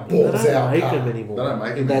been a They balls don't out make car. them anymore. They don't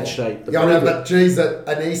make in them that anymore. shape. The Yeah, I know, Breeder- but geez, an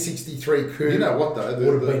E63 coupe You know what though?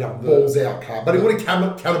 would have been a balls out car, but it would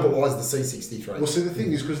have cannibalised the C63. Well, see, the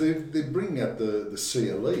thing is because they're bringing out the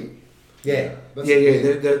CLE. Yeah. That's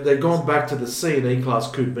yeah, the- they've gone back to the C and E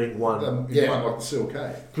class coupe being one Yeah, like the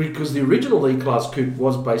CLK. because the original E class coupe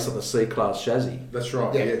was based on the C class chassis. That's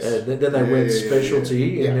right. Yeah. Yes. Then they went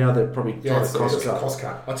specialty, and Yeah. now they're probably Yeah, trying it's to cost cut. cost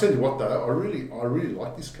cut. I tell you what though, I really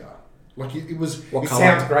like this car. Like it was. What it colour?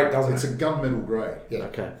 Sounds great, doesn't It's it? a gunmetal grey. Yeah.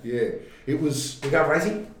 Okay. Yeah. It was. We go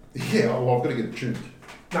racing? Yeah. Well, I've got to get it tuned.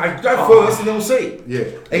 No, go first and then we'll see. Yeah.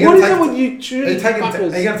 Are you What gonna is take it when you tune Are you going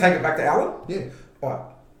fuckers? to take it back to Alan? Yeah. Right.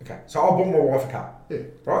 Okay. So I bought my wife a car. Yeah.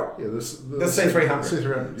 Right? Yeah. The C300.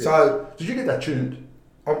 C300. Yeah. So did you get that tuned?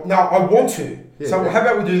 no, I want to. Yeah, So yeah. how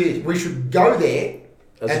about we do this? We should go there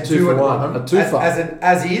As and a 2 do for it 1, a 2 as, for.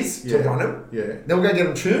 as is Yeah. to run them. Yeah. Then we'll go get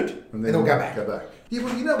them tuned and then we'll go back. Yeah,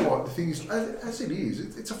 well, you know what? The thing is, as it is,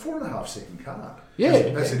 it's a 4.5 second car. Yeah.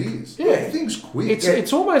 As it is. Yeah. The thing's quick.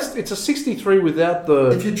 It's almost a 63 without the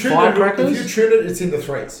If you tune firecrackers. if you tune it, it's in the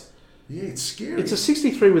threes. yeah, it's scary. It's a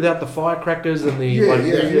 63 without the firecrackers and the Yeah, like. yeah,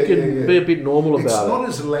 you yeah, can yeah. be a bit normal It's about not it.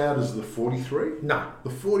 as loud as the 43. No. The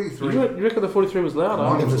 43. You reckon the 43 was louder?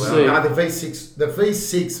 Mine I was didn't loud. see. No, the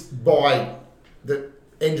V6 by the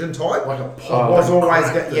engine type Like a pop. was always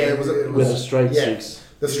cracked yeah, it was With a straight yeah. 6.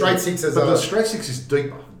 The straight six is But the a straight 6 is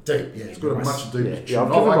deeper. deep. Yeah, It's got a nice. much deeper Yeah, tune. yeah,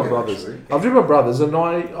 I've I driven like my it, brothers. actually. I've driven my brothers, and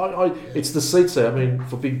I it's the seats there. I mean,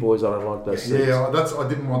 for big boys, I don't like those seats. Yeah, I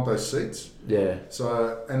didn't want those seats. Yeah.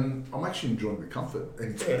 So, and I'm actually enjoying the comfort.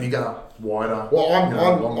 And it's bigger, wider. Well,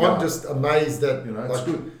 longer. I'm just amazed that You know, it's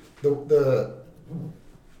good. The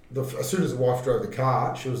as soon as the wife drove the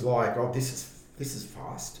car, she was like, "Oh, this is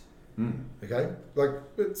fast." Okay, like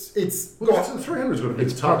it's Well, got. the 300's got a bit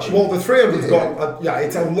It's of touch. punchy. Well, the 300's got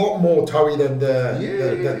it's a lot more towy than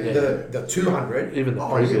the 200. Even the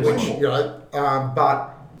Oh, previous yeah, Which one.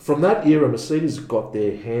 but From that era, Mercedes got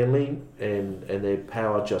their handling and their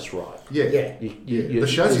power just right. yeah. The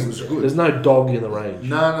chassis was good. There's no dog in the range.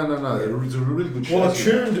 No. It was a really good chassis. Well,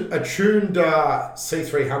 a tuned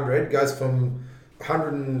C300 goes from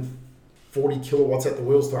 140 kilowatts at the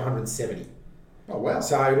wheels to 170. Oh, wow.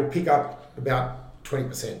 So it'll pick up about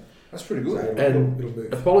 20%. That's pretty So good. And it'll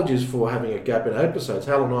move. apologies for having a gap in episodes.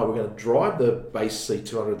 Hal and I were going to drive the base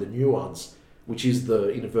C200, the new ones, which is the,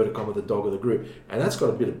 in inverted comma, the dog of the group. And that's got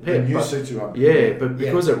a bit of The pep. new but- C200. Yeah, but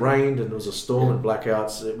because it rained and there was a storm and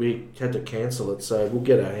blackouts, we had to cancel it. So we'll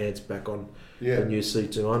get our hands back on the new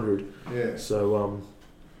C200. Yeah. So,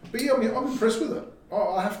 But yeah, I mean, I'm impressed with it.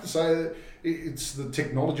 I have to say that it's the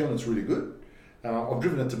technology on it's really good. I've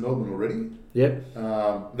driven it to Melbourne already. yep.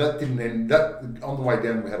 That didn't end. That on the way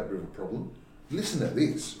down we had a bit of a problem. Listen to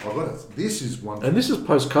this. I got it. This is one. And this is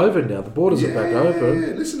post-COVID now. The borders are back open. Yeah,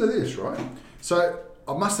 listen to this, right? So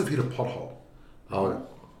I must have hit a pothole. Oh. Right?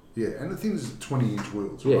 Yeah, and the thing is 20-inch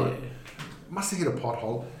wheels, Yeah. right? Must have hit a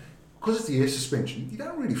pothole. Because it's the air suspension, you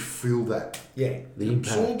don't really feel that. Yeah. The It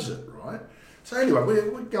impact. absorbs it, right? So anyway,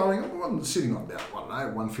 we're going, I'm sitting on about,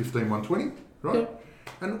 115, 120, right? Yeah.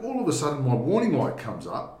 And all of a sudden my warning light comes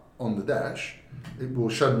up on the dash. It will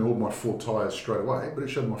show me all my 4 tyres straight away, but it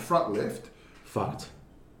showed my front left Fucked.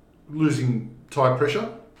 losing tyre pressure,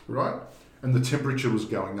 right? And the temperature was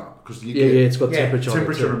going up because you Yeah, get it's got Yeah, temperature on it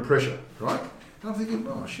temperature too. and pressure, right? And I'm thinking,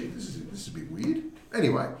 oh shit, this is a bit weird.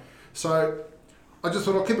 Anyway, so I just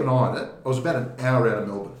thought I'll keep an eye on it. I was about an hour out of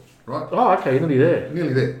Melbourne, right? Oh, okay, nearly there.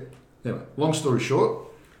 Nearly there. Anyway, long story short,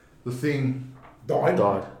 the thing, Died.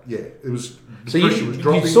 Died. it was, the So pressure was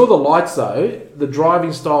dropping. you saw the lights though. The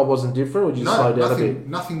driving style wasn't different, or did you no, slow down nothing, a bit?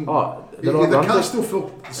 nothing. Oh, Yeah, they're not the run car flats. still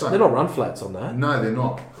felt the same. They're not run flats on that. No, they're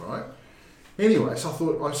not, right? Anyway, so I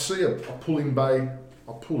thought, I see a pull-in bay,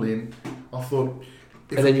 I pull in, I thought,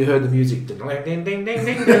 And then you heard the music. Ding, ding, ding, ding,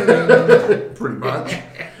 ding, ding. pretty much.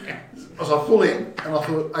 So I pull in and I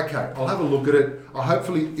thought, okay, I'll have a look at it. I'll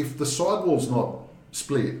hopefully, if the sidewall's not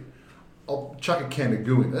split, I'll chuck a can of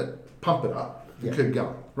goo in it, pump it up, and keep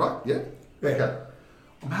going. Right? Yeah? Yeah. Okay.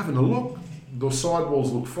 I'm having a look. The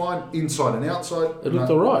sidewalls look fine, inside and outside. It looked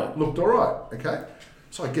alright. Looked alright, okay?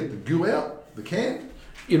 So I get the goo out, the can.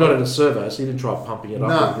 You're not at a servo, so you didn't try pumping it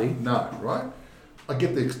up or anything. No, right? I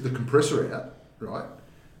get the compressor out, right?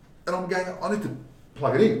 And I'm going, I need to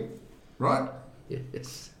plug it in, right?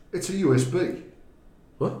 Yes. It's a USB.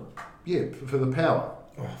 What? Yeah, for the power.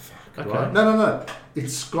 Oh, fuck. Okay. Right? No.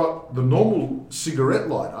 It's got the normal cigarette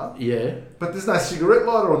lighter, Yeah. but there's no cigarette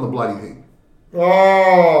lighter on the bloody thing.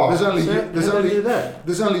 Oh. There's only So there's how do they only do that?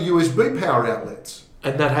 there's only USB power outlets.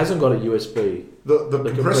 And that hasn't got a USB. The The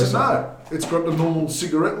compressor, compressor. no. It's got the normal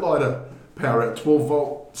cigarette lighter power out,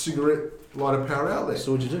 12-volt cigarette lighter power outlet.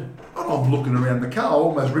 So what'd you do? And I'm looking around the car, I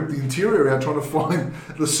almost ripped the interior out trying to find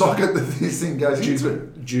the socket that this thing goes into.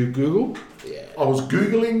 Did you Google? Yeah. I was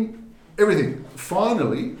Googling everything.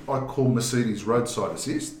 Finally, I called Mercedes Roadside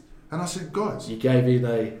Assist and I said, guys, You gave in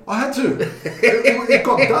a. I had to. It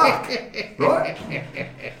got dark, right?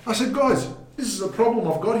 I said, guys, this is a problem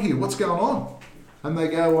I've got here. What's going on? And they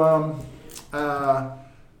go,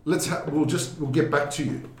 we'll get back to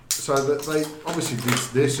you. So that they obviously did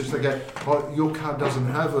this. So they go, oh, your car doesn't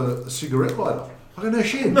have a cigarette lighter. I go, no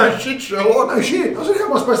shit. No shit, Sherlock. No shit. I said, how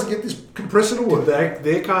am I supposed to get this compressor to work?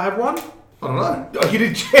 Their car have one? I don't know. Oh, you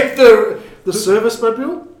didn't check the service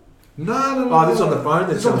mobile? No. Oh, this is on the phone.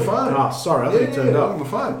 It's on the phone. Oh, sorry, I thought you turned on up. the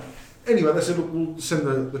phone. Anyway, they said, look, we'll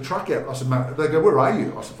send the truck out. I said, mate, they go, where are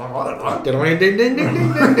you? I said, fuck, I don't know. Ding, ding, ding,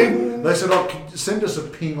 ding, ding, ding. They said, oh, send us a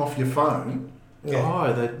ping off your phone. Oh,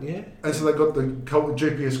 yeah. And so they got the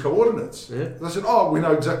GPS coordinates. Yeah. They said, oh, we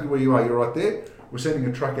know exactly where you are. You're right there. We're sending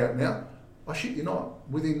a truck out now. I shit you not.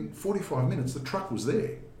 Within 45 minutes, the truck was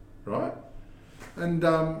there, right? And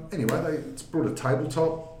anyway, they brought a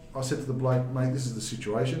tabletop. I said to the bloke, mate, this is the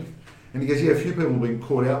situation. And he goes, yeah, a few people have been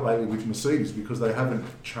caught out lately with Mercedes because they haven't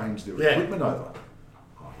changed their equipment over.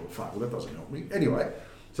 Oh, well, fuck, well, that doesn't help me. Anyway,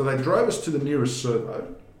 so they drove us to the nearest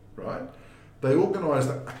servo, right? They organised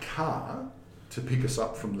a car to pick us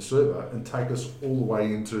up from the servo and take us all the way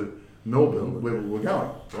into Melbourne, where we were going,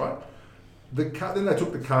 right? The car, then they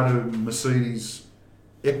took the car to Mercedes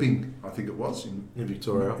Epping, I think it was, in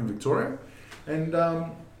Victoria. and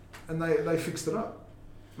they fixed it up.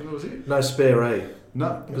 And that was it. No spare, eh?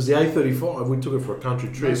 No. Because the A35, we took it for a country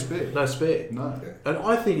trip. spare. No spare. No. And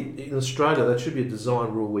I think in Australia, that should be a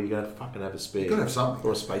design rule where you're going to fucking have a spare. You've got to have something.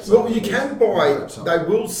 Or a space Well, saver. you can buy. They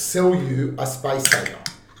will sell you a space saver,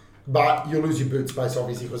 but you'll lose your boot space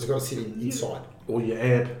obviously because it's got to sit inside. Or your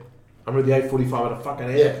amp. I remember the A45 had a fucking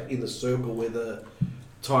amp Yeah. in the circle where the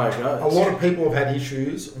tyre goes. A lot of people have had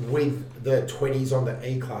issues with the 20s on the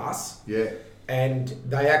E-Class. Yeah. And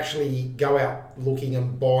they actually go out looking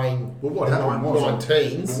and buying Well, what the happened was-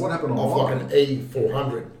 19s well, what happened of like online- an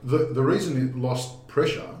E400. The reason it lost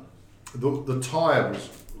pressure, the tyre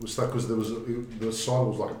was stuck because the side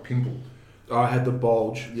was like a pimple. I had the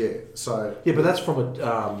bulge. Yeah. So Yeah, but that's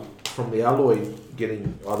from the alloy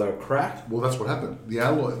getting either a crack. well, that's what happened. The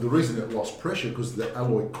alloy. The reason it lost pressure because the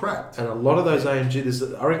alloy cracked. And a lot of those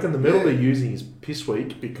AMG, I reckon the metal Yeah. they're using is piss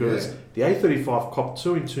weak because Yeah. the A35 copped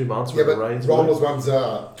 2 in 2 months Yeah, when but the rains Rollers were. one's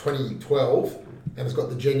 2012 and it's got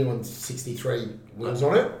the genuine 63 wheels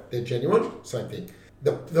on it. They're genuine, same thing.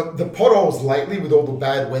 The potholes lately with all the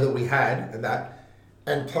bad weather we had and that,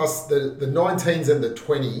 and plus the 19s and the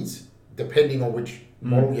 20s, depending on which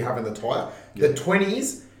model you have in the tyre, the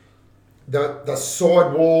 20s, the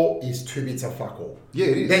sidewall is 2 bits of fuck all. Yeah,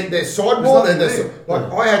 it is. Their sidewall, There's and nothing there's there.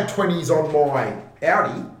 like I had 20s on my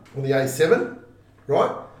Audi on the A7,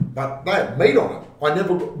 right? But they had meat on it. I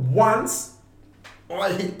never once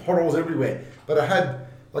I hit potholes everywhere, but I had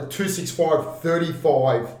like 265,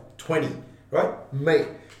 35, 20, right? Meat.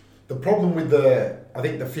 The problem with I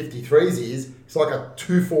think the 53s is it's like a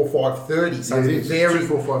 245 30, so Yeah, it it's is. very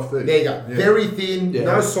 245 30. There you go, Yeah. very thin, Yeah.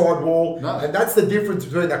 no sidewall, No. and that's the difference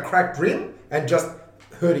between a cracked rim and just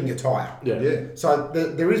hurting your tyre. Yeah. Yeah. So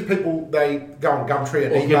there is people, they go on Gumtree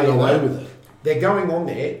and Or eBay getting and away that. with it. They're going on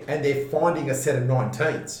there and they're finding a set of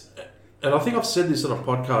 19s. And I think I've said this on a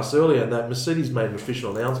podcast earlier, and that Mercedes made an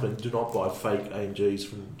official announcement: do not buy fake AMGs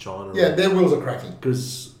from China. Yeah, their wheels are cracking.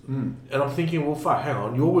 Because, and I'm thinking, well, fuck, hang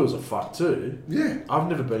on, your wheels are fucked too. Yeah. I've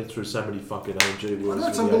never been through so many fucking AMG wheels.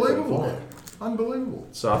 That's with the unbelievable. A35. Unbelievable.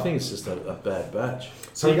 So I think it's just a bad batch.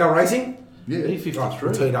 So you go racing? Yeah. E53. Right,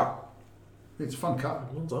 we'll tee it up. It's a fun car.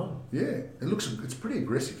 Well done. Yeah. It's pretty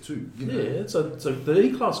aggressive too. You know. Yeah, so the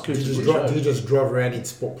E-Class coupe Do is you, a just good drive, show. do you just drive around in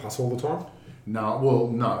Sport Plus all the time? No. Well,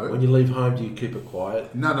 no. When you leave home, do you keep it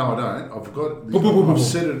quiet? No, I don't. I've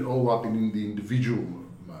set it all up in the individual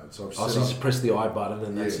mode. So I've I set so you up. just press the I button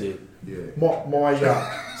and that's Yeah. it. Yeah.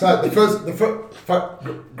 So the first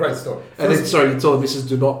great story. And then, sorry, you told the missus,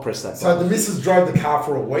 do not press that So button. the missus drove the car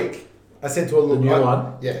for a week. I said to her, look, The new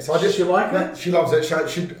one? Yeah. So I just She like it? She loves it.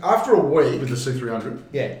 She after a week. With the C300.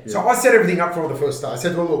 Yeah. So I set everything up for her the first day. I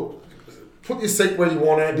said to her, look, put your seat where you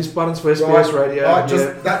want it. This button's for SBS radio. Right, just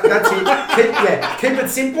yeah. that's it. Keep it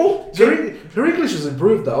simple. Her English has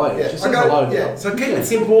improved though, eh? Yeah, She says hello now. yeah. So keep it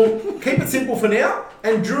simple. Keep it simple for now.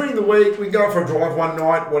 And during the week, we go for a drive one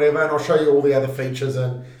night, whatever, and I'll show you all the other features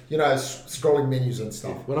and scrolling menus and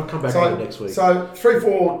stuff. When I come back home next week. So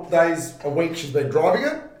 3-4 days a week she's been driving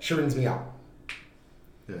it. She rings me up.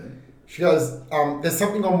 Yeah. She goes, there's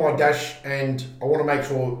something on my dash, and I want to make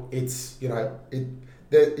sure it's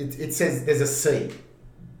it says there's a C.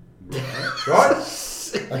 Right?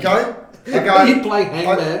 Okay. I go. You play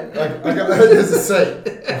hangman. I go. There's a C.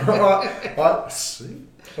 Right. See?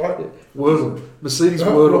 Right. Wordle. Mercedes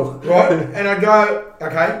Wordle. Right. And I go,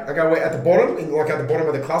 okay. I go, we're at the bottom, at the bottom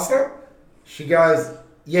of the cluster. She goes,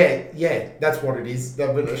 yeah, that's what it is.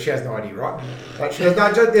 But she has no idea, right? Like, she goes,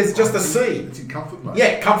 no, there's just a C. It's in comfort mode.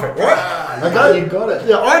 Yeah, comfort, right? Okay. You got it.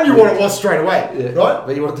 Yeah, I knew what it was straight away, Yeah. right?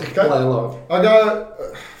 But you want to Okay. play along. I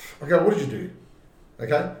go, what did you do?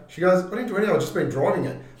 Okay. She goes, I didn't do anything. I've just been driving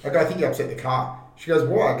it. I go, I think you upset the car. She goes,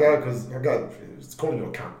 why? I go, it's calling you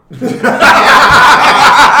a cunt. I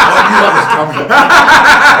knew that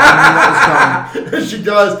was coming.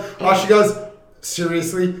 She goes,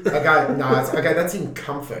 seriously? I go, no, that's in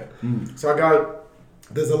comfort. So I go,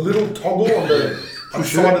 there's a little toggle on the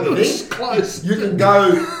side of the It's thing. close. You can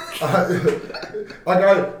go, I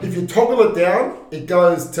go, if you toggle it down, it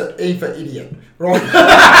goes to E for idiot, right?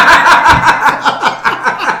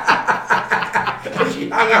 She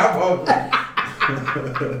hung up on me.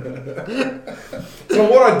 So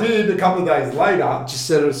what I did a couple of days later, Just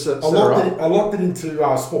set her I locked it into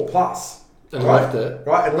Sport Plus. And left it.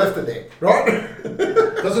 Right, and left it there. Right?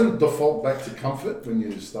 Doesn't it default back to comfort when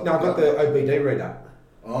you start? No, I got the OBD reader.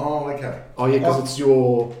 Oh, okay. Oh yeah, because it's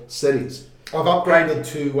your settings. I've upgraded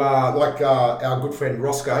to our good friend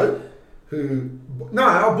Roscoe, I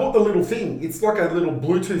bought the little thing. It's like a little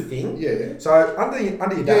Bluetooth thing. Yeah. So under your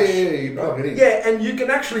dash. Yeah, you plug it in. Yeah, and you can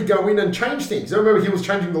actually go in and change things. I remember he was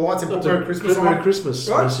changing the lights and put Merry Christmas on. Merry Christmas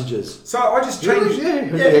Right? messages. So I just changed. Yeah,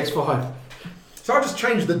 Yeah. the X5. So I just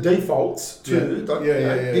changed the defaults to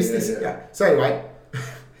Yeah. So anyway,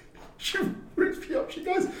 she rings me up. She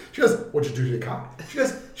goes, "What'd you do to your car?" She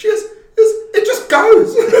goes, "It just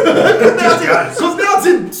goes." Because now it's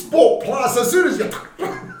in Sport Plus. As soon as you, you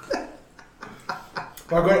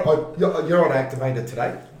know what I activated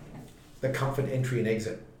today? The comfort entry and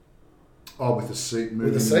exit. Oh, with the seat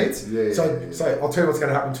moving. With the seats? Yeah. So I'll tell you what's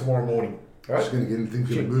going to happen tomorrow morning. Right? She's going to get anything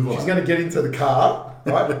to move on. She's going to get into the car,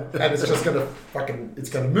 right? And it's just going to it's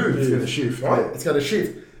going to move. It's going to shift. Right? Yeah. It's going to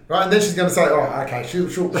shift. Right? And then she's going to say, "Oh, okay, she'll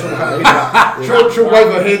wave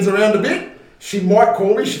her hands around a bit. She might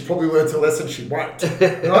call me. She's probably learned her lesson. She won't.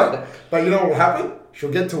 Right? But you know what will happen? She'll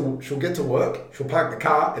get to work. She'll park the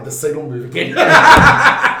car, and the seat will move again.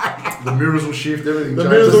 The mirrors will shift. Everything. The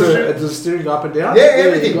changes. mirrors will Does the steering go up and down? Yeah,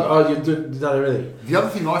 everything. You've done everything. The other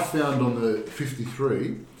thing I found on the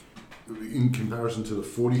 53, in comparison to the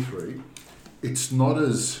 43, it's not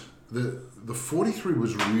as the 43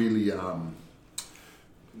 was really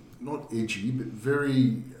not edgy, but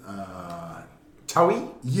very Toey?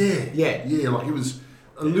 yeah. Like it was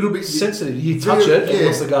a little bit Sensitive. You touch it, it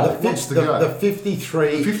wants to go. Wants to go. The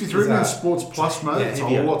 53. The 53 in Sports Plus mode, it's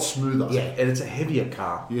heavier. a lot smoother. Yeah, and it's a heavier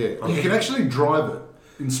car. Yeah, you can actually drive it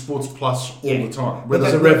in Sports Plus all the time. But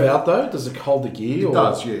does it rev out though? Does it hold the gear? It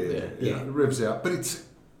does, yeah. It revs out, but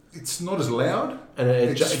it's not as loud. And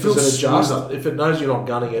it just does feels it adjust? smoother. If it knows you're not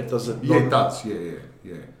gunning it, does it? Yeah, not, it does.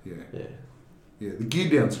 Yeah. The gear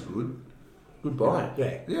down's good. Goodbye.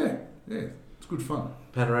 Yeah. It's good fun.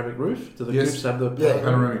 Panoramic roof? Do the Yes. coupes have the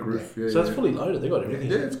Panoramic roof. Yeah. So it's fully loaded. They've got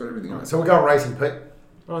everything. Yeah, it's got everything on it. So we're going racing, Pete.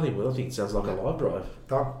 I think it sounds like a live drive.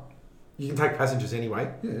 Done. You can take passengers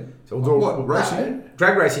anyway. Yeah. So we'll do What racing?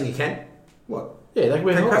 Drag racing you can. What? Yeah, they can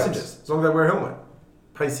wear Take helmets. passengers. As long as they wear a helmet.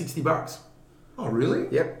 Pay $60. Oh, really?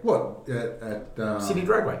 Yep. What at City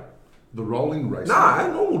Dragway. the rolling race?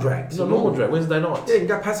 No, normal drags. It's a normal drag. Wednesday night. Yeah, you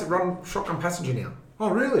can go run shotgun passenger now. Oh,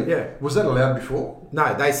 really? Yeah. Was that allowed before?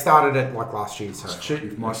 No, they started it like last year. So. Cheap.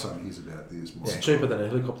 If my son hears about this, It's cheaper than a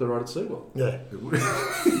helicopter ride at SeaWorld. Yeah.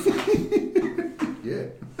 Yeah.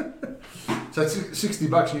 So it's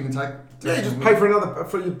 $60 and you can take. Yeah, you just pay for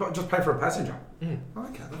just pay for a passenger. Okay,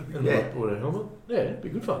 that'd be good. And Yeah. like, with a helmet. Yeah, it'd be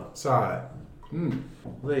good fun. So Well,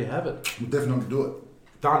 there you have it. We'll definitely do it.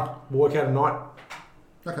 done. We'll work out a night.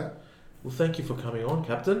 Okay. Well, thank you for coming on,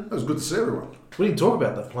 Captain. That was good to see everyone. We didn't talk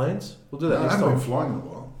about the planes. We'll do that I next haven't time. been flying in a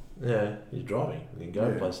while. Yeah, you're driving. You can go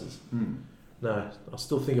Yeah. places. Hmm. No, I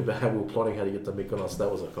still think about how we were plotting how to get to Mykonos.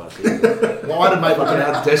 That was a classic. Well, I had a mate. Fucking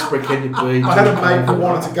how desperate can you be? I had a mate who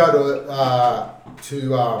wanted to go to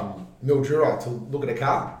Mildura to look at a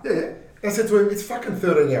car. Yeah. I said to him, it's fucking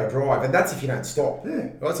 13-hour drive, and that's if you don't stop. Yeah.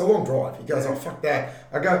 Right, it's a long drive. He goes, oh, fuck that.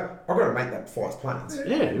 I go, I've got to make that flies planes.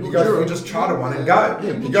 Yeah, He goes, we'll just charter one and go.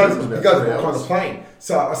 Yeah, he Mildura's goes, about 3 what kind hours. of plane?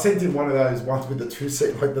 So I sent him one of those ones with the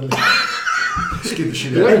two-seat, like the... Scared the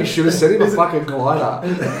shit You know, out you should have sent him a fucking glider.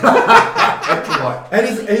 And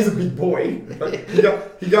he's a big boy.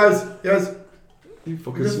 He goes, You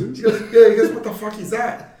fucking he serious? goes, what the fuck is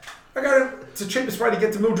that? I go, it's the cheapest way to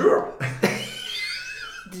get to Mildura.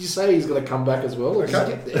 Did you say he's going to come back as well? Or just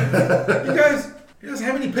Okay. get there? He goes,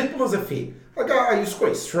 how many people does it fit? I go, oh, you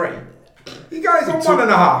squeeze 3. He goes, I'm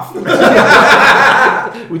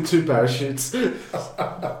 1.5. With 2 parachutes.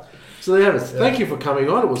 So there you have it. Thank you for coming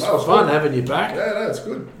on. It was That was fun good. having you back. Yeah, no, it's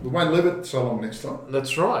good. We won't live it so long next time.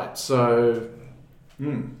 That's right. So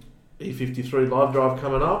E53 live drive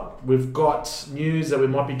coming up. We've got news that we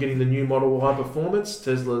might be getting the new Model Y Performance.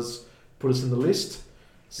 Tesla's put us in the list.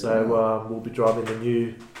 So we'll be driving the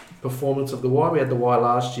new Performance of the Y. We had the Y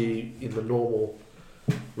last year in the normal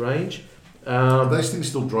range. Are those things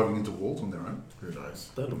still driving into walls on their own? Who knows?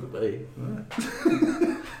 Don't look at me.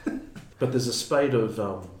 But there's a spate of...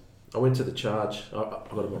 I went to the charge. I got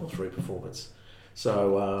a Model 3 Performance.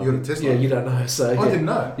 So You got a Tesla? Yeah, you don't know. So I yeah. didn't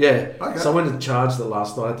know. Yeah. Okay. So I went to charge that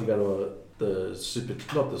last night to go to the super,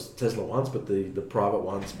 not the Tesla ones, but the private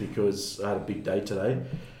ones because I had a big day today, and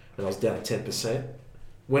I was down 10%.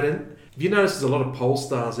 Went in. If you notice, there's a lot of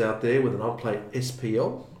Polestars out there with an unplate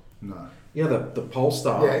SPL. No. You know the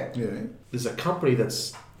Polestar. Yeah. Yeah. There's a company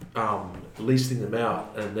that's leasing them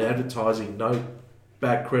out, and they're advertising no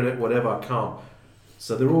bad credit, whatever, come.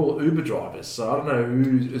 So they're all Uber drivers. So I don't know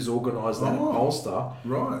who has organised that at Polestar.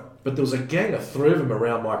 Right. But there was a gang of 3 of them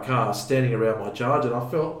around my car, standing around my charger, and I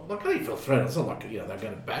felt like I didn't feel threatened. It's not like they're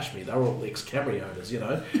going to bash me. They were all ex-Camry owners,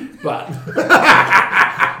 But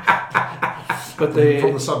but they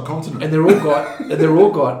From the subcontinent. and they're all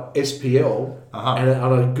got SPL. Uh-huh. And I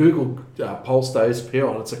Googled Polestar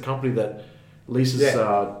SPL, and it's a company that leases.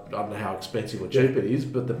 I don't know how expensive or cheap it is,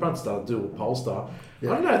 but the front start do with Polestar. I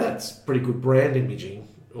don't know. That's pretty good brand imaging.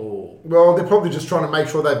 Or Well, they're probably just trying to make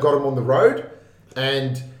sure they've got them on the road,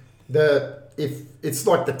 and if it's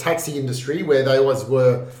like the taxi industry where they always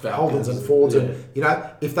were Falcons, Holdens and Fords, yeah. and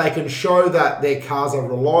if they can show that their cars are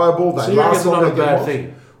reliable, they so you reckon last it's not longer. a they get bad miles.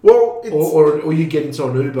 thing. Well, it's, Or you get into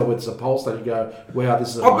an Uber with a Polestar and you go, wow, this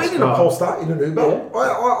is a I've nice been in a car. Polestar in an Uber. Yeah.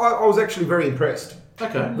 I was actually very impressed.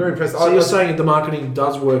 Okay. Very impressed. So I- you're I- saying the marketing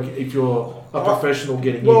does work if you're a professional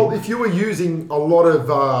getting Well, in? if you were using a lot of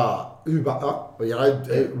Uber,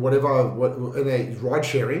 in a ride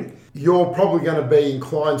sharing, you're probably going to be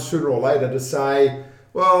inclined sooner or later to say,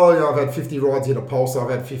 well, I've had 50 rides in a Polestar,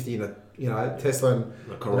 I've had 50 in a Tesla, and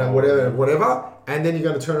A Corolla. whatever, and then you're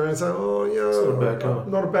going to turn around and say, oh, not a bad car.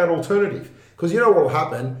 not a bad alternative, because you know what will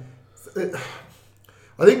happen.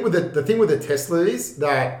 I think with the thing with the Tesla is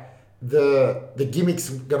that the gimmick's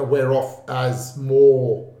going to wear off as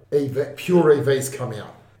more pure EVs come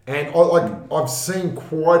out. And I've seen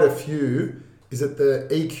quite a few. Is it the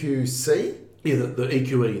EQC? Yeah, the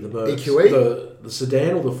EQE, the Mercs. EQE? The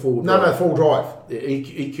sedan or the full No, drive? full drive. The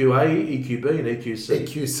EQA, EQB, and EQC.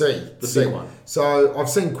 EQC. The C. big one. So I've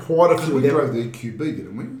seen quite a Because few we of drove them. the EQB,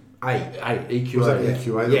 didn't we? EQA. Was that the yeah.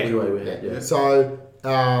 EQA? Yeah. EQA we had, yeah. So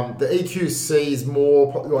the EQC is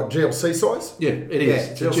more like GLC size. Yeah, it is.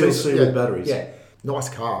 It's a GLC with batteries. Yeah, nice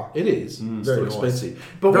car. It is. It's Very still nice. expensive.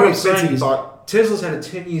 But Very what I'm saying expensive, is, but- Tesla's had a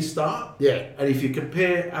 10-year start. Yeah. And if you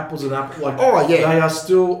compare apples and apples, like, Oh, yeah. they are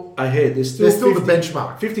still ahead. They're still, They're still 50, the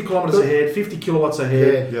benchmark. 50 kilometres The- ahead, 50 kilowatts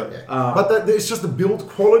ahead. Yeah. But it's just the build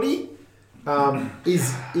quality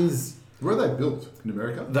is. Where are they built? In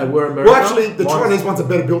America? They were American. Well, actually, the Chinese ones are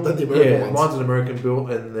better built than the American Yeah, ones. mine's an American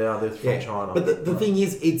built, and now they're from China. But the thing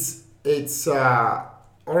is, it's I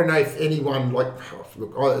don't know if anyone look.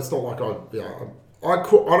 It's not like I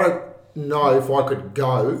don't know if I could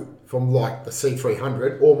go from like the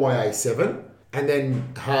C300 or my A7 and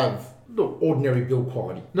then have ordinary build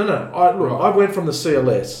quality. No. I went from the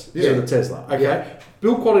CLS Yeah. to the Tesla. Okay, Yeah.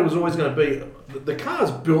 build quality was always going to be the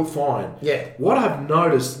car's built fine. Yeah. What I've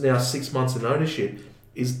noticed now, 6 months in ownership,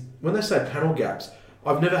 is when they say panel gaps,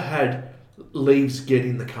 I've never had leaves get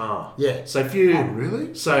in the car. Yeah. So if you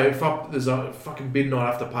really? So if there's a fucking midnight, I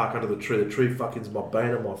have to park under the tree fucking's my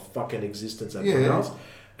bane of my fucking existence at my Yeah. house.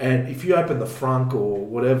 And if you open the front or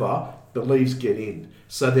whatever, the leaves get in.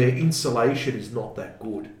 So their insulation is not that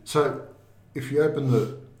good. So, if you open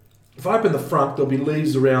the... If I open the front, there'll be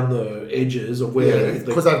leaves around the edges of where Yeah,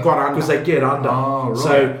 because they've got under. because they get under. Oh,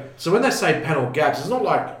 right. So when they say panel gaps, it's not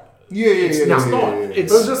like It's not.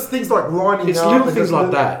 It's just things like lining it's up. little and things just like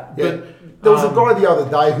little- that. Yeah. But There was a guy the other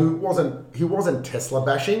day who wasn't Tesla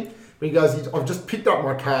bashing, but he goes, I've just picked up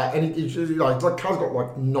my car, and it's like car's got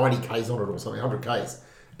like 90 K's on it or something, 100 K's,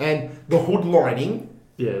 and the hood lining.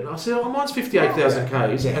 yeah, I see. Mine's 58,000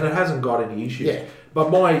 Ks, Yeah. and it hasn't got any issues. Yeah.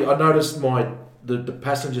 But I noticed the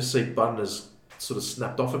passenger seat button has sort of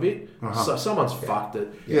snapped off a bit. Uh-huh. So someone's fucked it.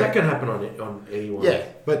 Yeah. That can happen on anyone. Yeah,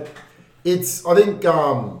 but it's I think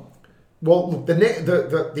look,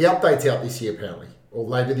 the update's out this year apparently, or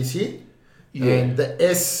later this year, Yeah. and the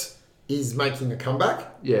S is making a comeback.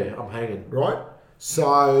 Yeah, I'm hanging. Right?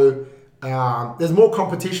 So there's more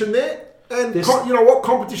competition there. And you know what?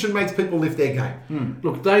 Competition makes people lift their game.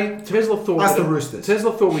 Look, Tesla thought That's that- the Roosters.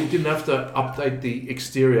 Tesla thought we didn't have to update the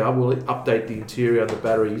exterior. We'll update the interior and the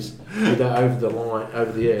batteries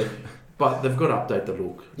over the air. But they've got to update the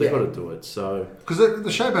look. They've Yeah. got to do it. So Because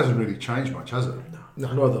the shape hasn't really changed much, has it?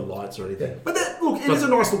 none of the lights or anything. But look, it is a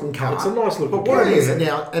nice looking car. It's a nice looking But what car. it is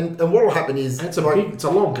now, and what will happen is It's a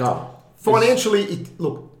long car. financially,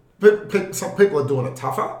 some people are doing it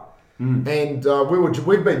tougher. And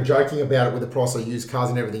we've been joking about it with the price of used cars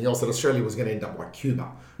and everything else that Australia was going to end up like Cuba,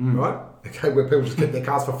 right? Okay, where people just keep their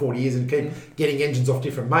cars for 40 years and keep getting engines off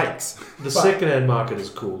different makes. The second-hand market is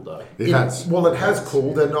cool though. It has. Well, it has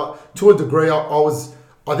cooled, and to a degree, I was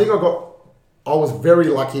very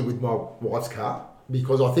lucky with my wife's car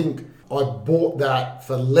because I think I bought that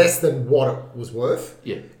for less than what it was worth.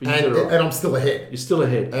 Yeah, but you did it right. and I'm still ahead. You're still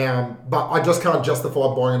ahead. But I just can't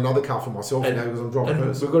justify buying another car for myself And- now because I'm driving and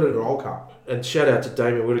hers. we've got an old car. And shout out to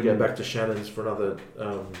Damien. We're going to go back to Shannon's for another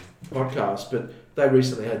podcast. But they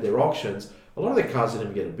recently had their auctions. A lot of their cars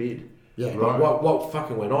didn't even get a bid. Yeah. Right. What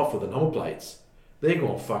fucking went off with the number plates? They're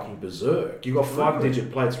going fucking berserk. You got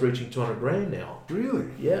 5-digit plates reaching 200 grand now. Really?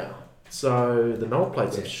 Yeah. So the number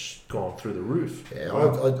plates have gone through the roof. Yeah,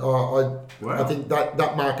 Wow. I think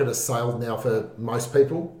that market has sailed now for most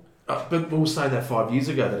people. But we were saying that 5 years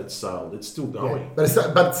ago that it's sailed. It's still going. But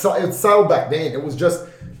it sailed back then. It was just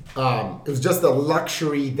a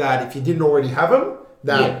luxury that if you didn't already have them,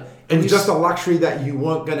 Yeah. it And was you just a luxury that you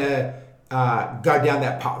weren't gonna go down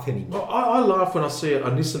that path anymore. Well, I laugh when I see a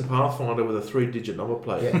Nissan Pathfinder with a 3-digit number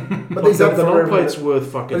plate. Yeah. But But these the are number forever. plate's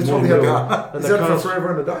worth fucking He's $1 on million. the car. And He's the on for car's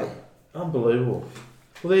forever and a day. unbelievable.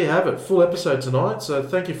 Well, there you have it. Full episode tonight. So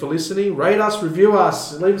thank you for listening. Rate us, review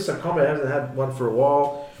us, leave us a comment. I haven't had one for a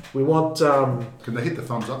while. We want Can they hit the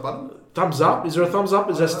thumbs up button? thumbs up. Is there a thumbs up?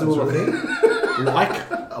 Is that still a thing?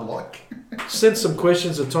 Like. I like. Send some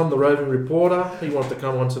questions to Tom, the roving reporter. He wanted to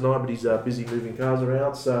come on tonight, but he's busy moving cars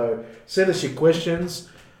around. So send us your questions.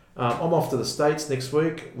 I'm off to the States next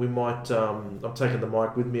week. We might. I'm taking the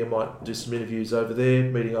mic with me. I might do some interviews over there,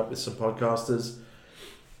 meeting up with some podcasters,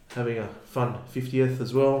 having a fun 50th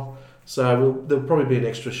as well. So there'll probably be an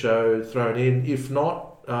extra show thrown in. If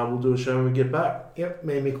not, we'll do a show when we get back. Yep,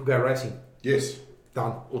 me and Mick will go racing. Yes.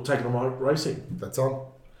 Done. We'll take the mic racing. That's on.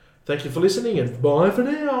 Thank you for listening, and bye for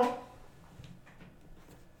now.